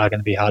are going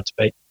to be hard to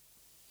beat.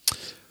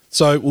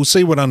 So we'll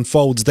see what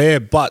unfolds there,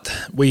 but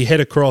we head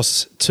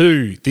across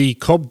to the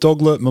Cobb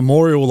Dogler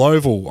Memorial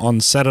Oval on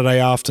Saturday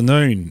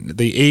afternoon.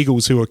 The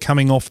Eagles, who are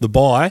coming off the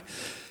bye,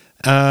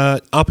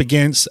 up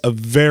against a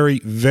very,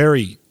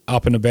 very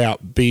up and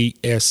about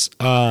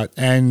BSR.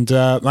 And,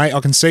 mate, I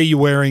can see you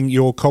wearing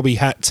your Cobby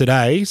hat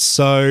today.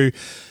 So,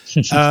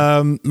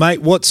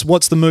 mate,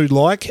 what's the mood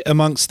like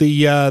amongst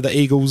the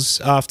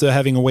Eagles after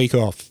having a week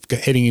off,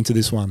 heading into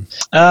this one?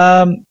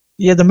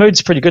 Yeah, the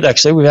mood's pretty good,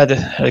 actually. We've had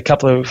a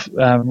couple of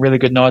really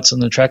good nights on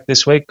the track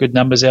this week, good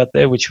numbers out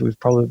there, which we've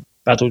probably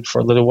battled for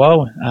a little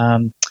while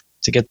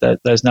to get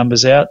those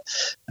numbers out.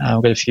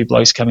 We've got a few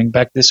blokes coming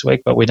back this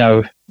week, but we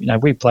know,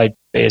 we played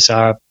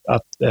BSR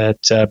up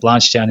at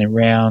Blanchetown in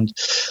round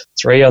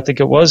 3, I think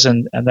it was,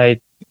 and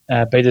they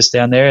beat us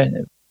down there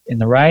in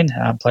the rain.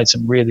 Played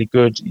some really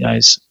good,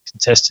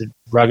 contested,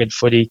 rugged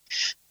footy.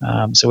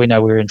 So we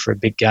know we're in for a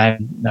big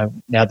game.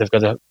 Now they've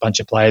got a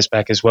bunch of players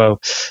back as well.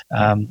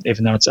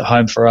 Even though it's at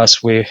home for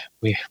us, we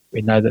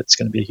know that it's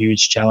going to be a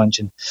huge challenge.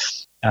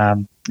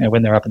 And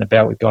when they're up and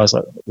about with guys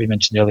like we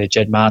mentioned earlier,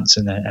 Jed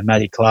Martinson and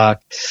Matty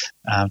Clark,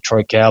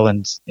 Troy Cal,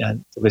 and the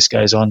list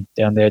goes on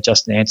down there.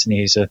 Justin Anthony,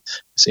 who's a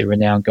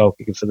renowned goal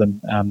kicker for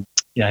them.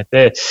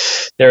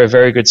 They're a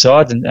very good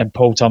side, and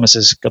Paul Thomas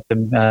has got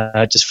them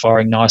just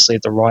firing nicely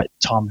at the right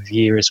time of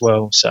year as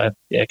well. So,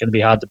 going to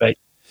be hard to beat.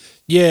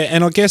 Yeah,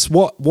 and I guess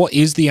what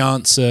is the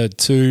answer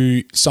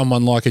to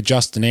someone like a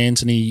Justin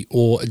Anthony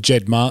or a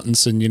Jed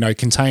Martinson,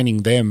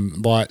 containing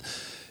them? Like,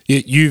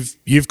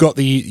 you've got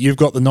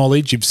the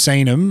knowledge, you've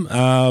seen them.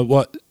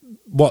 What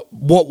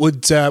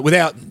would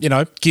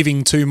without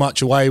giving too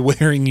much away,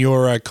 wearing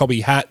your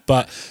Cobby hat,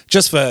 but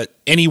just for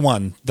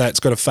anyone that's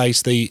got to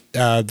face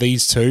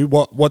these two,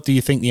 what do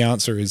you think the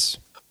answer is?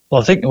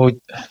 Well, I think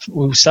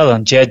we'll start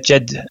on Jed.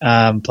 Jed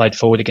played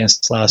forward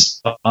against us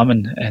last time,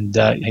 and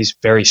he's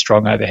very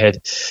strong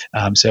overhead.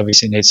 So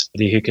obviously needs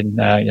somebody who can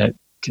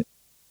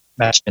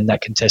match in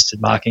that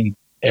contested marking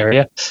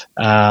area.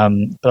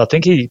 But I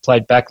think he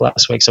played back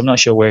last week, so I'm not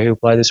sure where he'll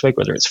play this week,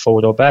 whether it's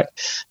forward or back.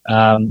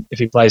 If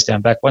he plays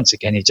down back, once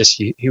again,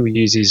 he will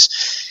use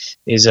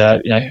his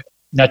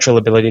natural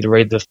ability to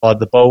read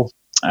the ball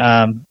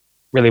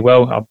really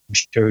well. I'm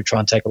sure he'll try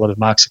and take a lot of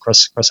marks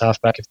across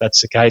halfback if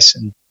that's the case.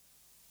 And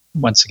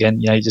once again,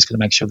 you're just going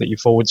to make sure that your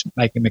forwards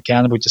make him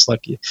accountable, just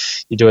like you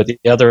do at the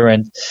other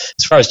end.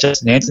 As far as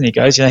Justin Anthony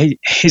goes,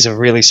 he's a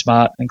really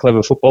smart and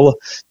clever footballer.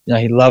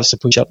 He loves to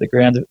push up the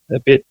ground a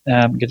bit,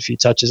 get a few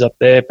touches up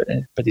there,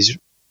 but he's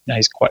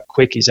quite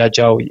quick. He's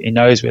agile. He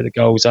knows where the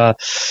goals are.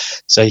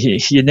 So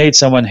you need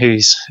someone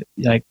who's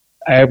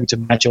able to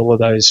match all of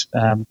those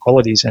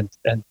qualities.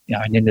 And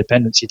in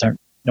independence, you don't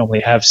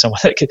normally have someone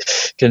that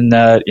can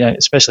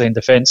especially in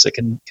defence, that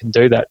can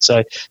do that.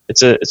 So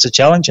it's a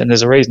challenge, and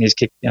there's a reason he's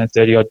kicked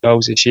 30 odd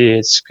goals this year.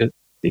 It's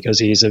because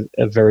he is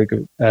a very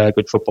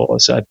good footballer.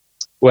 So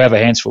we'll have our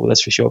hands full,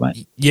 that's for sure,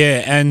 mate.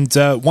 Yeah, and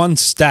one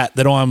stat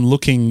that I'm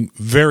looking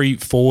very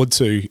forward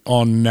to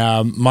on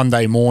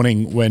Monday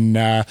morning when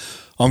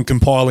I'm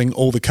compiling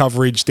all the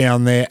coverage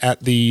down there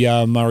at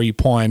the Murray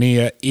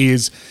Pioneer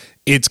is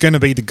it's going to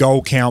be the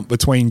goal count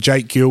between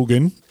Jake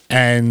Gilgan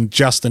and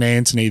Justin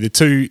Anthony, the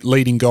two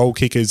leading goal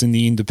kickers in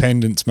the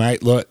independents,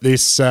 mate. Look,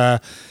 this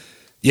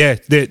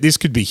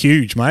could be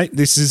huge, mate.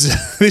 This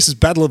is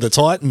Battle of the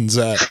Titans.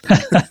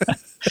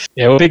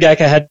 Yeah, well, Big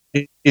Acre had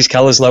his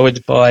colours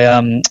lowered by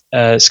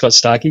Scott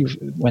Starkey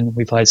when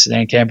we played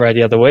Sedan Canberra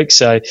the other week,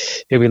 so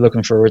he'll be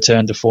looking for a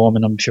return to form,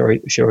 and I'm sure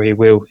he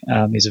will.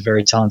 He's a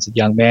very talented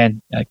young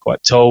man,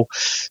 quite tall,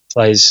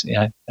 plays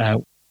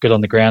good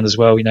on the ground as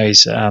well.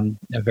 He's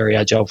very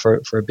agile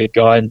for a big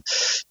guy, and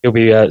he'll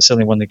be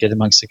certainly one to get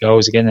amongst the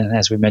goals again. And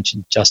as we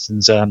mentioned,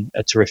 Justin's a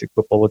terrific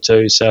footballer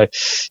too. So,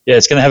 yeah,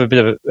 it's going to have a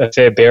bit of a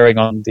fair bearing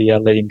on the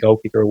leading goal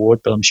kicker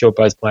award, but I'm sure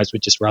both players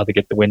would just rather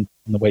get the win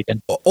on the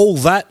weekend. All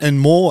that and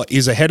more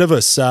is ahead of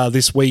us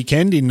this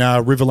weekend in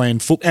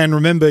Riverland Foot. And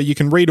remember, you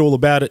can read all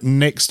about it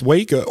next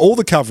week, all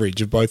the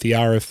coverage of both the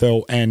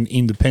RFL and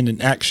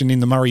independent action in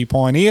the Murray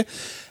Pioneer.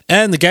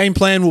 And the game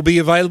plan will be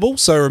available,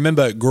 so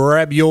remember,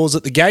 grab yours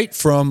at the gate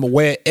from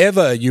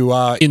wherever you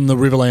are in the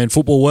Riverland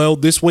football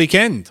world this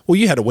weekend. Well,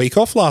 you had a week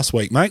off last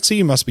week, mate, so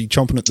you must be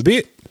chomping at the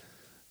bit.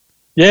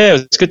 Yeah, it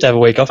was good to have a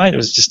week off, mate. It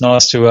was just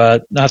nice to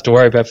not have to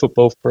worry about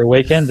football for a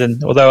weekend.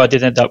 And although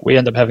we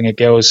end up having a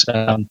girls'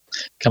 come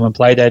and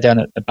play day down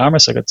at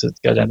Barmah, so I got to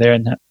go down there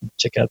and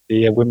check out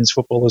the women's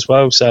football as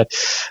well. So,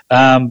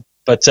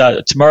 But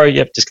tomorrow,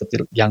 just got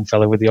the young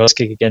fella with the Oz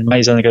kick again.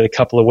 He's only got a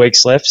couple of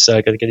weeks left,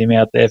 so got to get him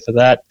out there for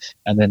that.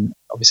 And then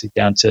obviously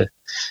down to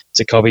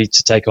Cobby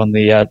to take on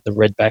the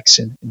Redbacks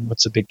in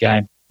what's a big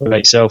game. What about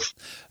yourself?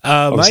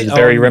 Mate, the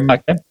Berry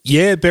Renmark game?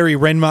 Yeah, Berry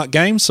Renmark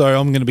game. So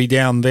I'm going to be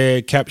down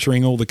there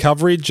capturing all the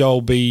coverage.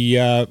 I'll be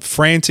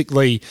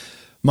frantically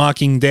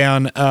marking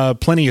down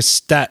plenty of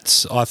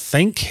stats, I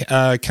think,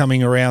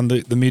 coming around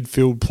the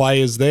midfield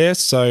players there.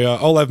 So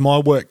I'll have my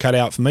work cut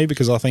out for me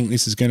because I think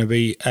this is going to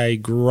be a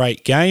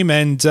great game.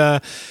 And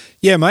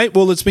yeah, mate,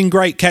 well, it's been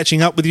great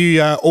catching up with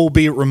you,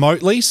 albeit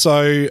remotely.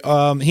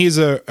 So here's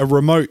a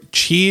remote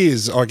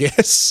cheers, I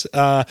guess,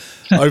 over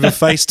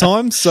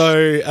FaceTime.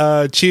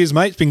 So cheers,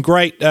 mate. It's been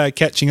great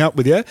catching up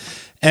with you.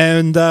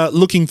 And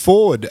looking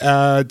forward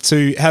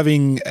to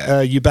having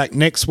you back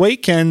next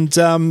week. And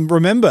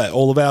remember,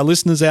 all of our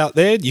listeners out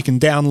there, you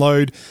can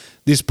download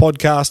this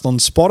podcast on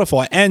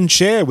Spotify and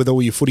share with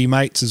all your footy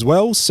mates as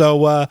well.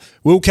 So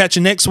we'll catch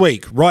you next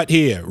week right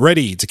here,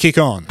 ready to kick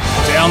on.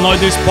 Download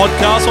this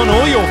podcast on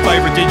all your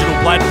favourite digital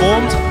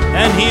platforms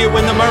and hear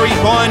when the Murray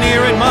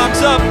Pioneer and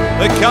Marks Up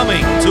are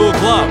coming to a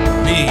club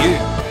near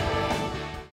you.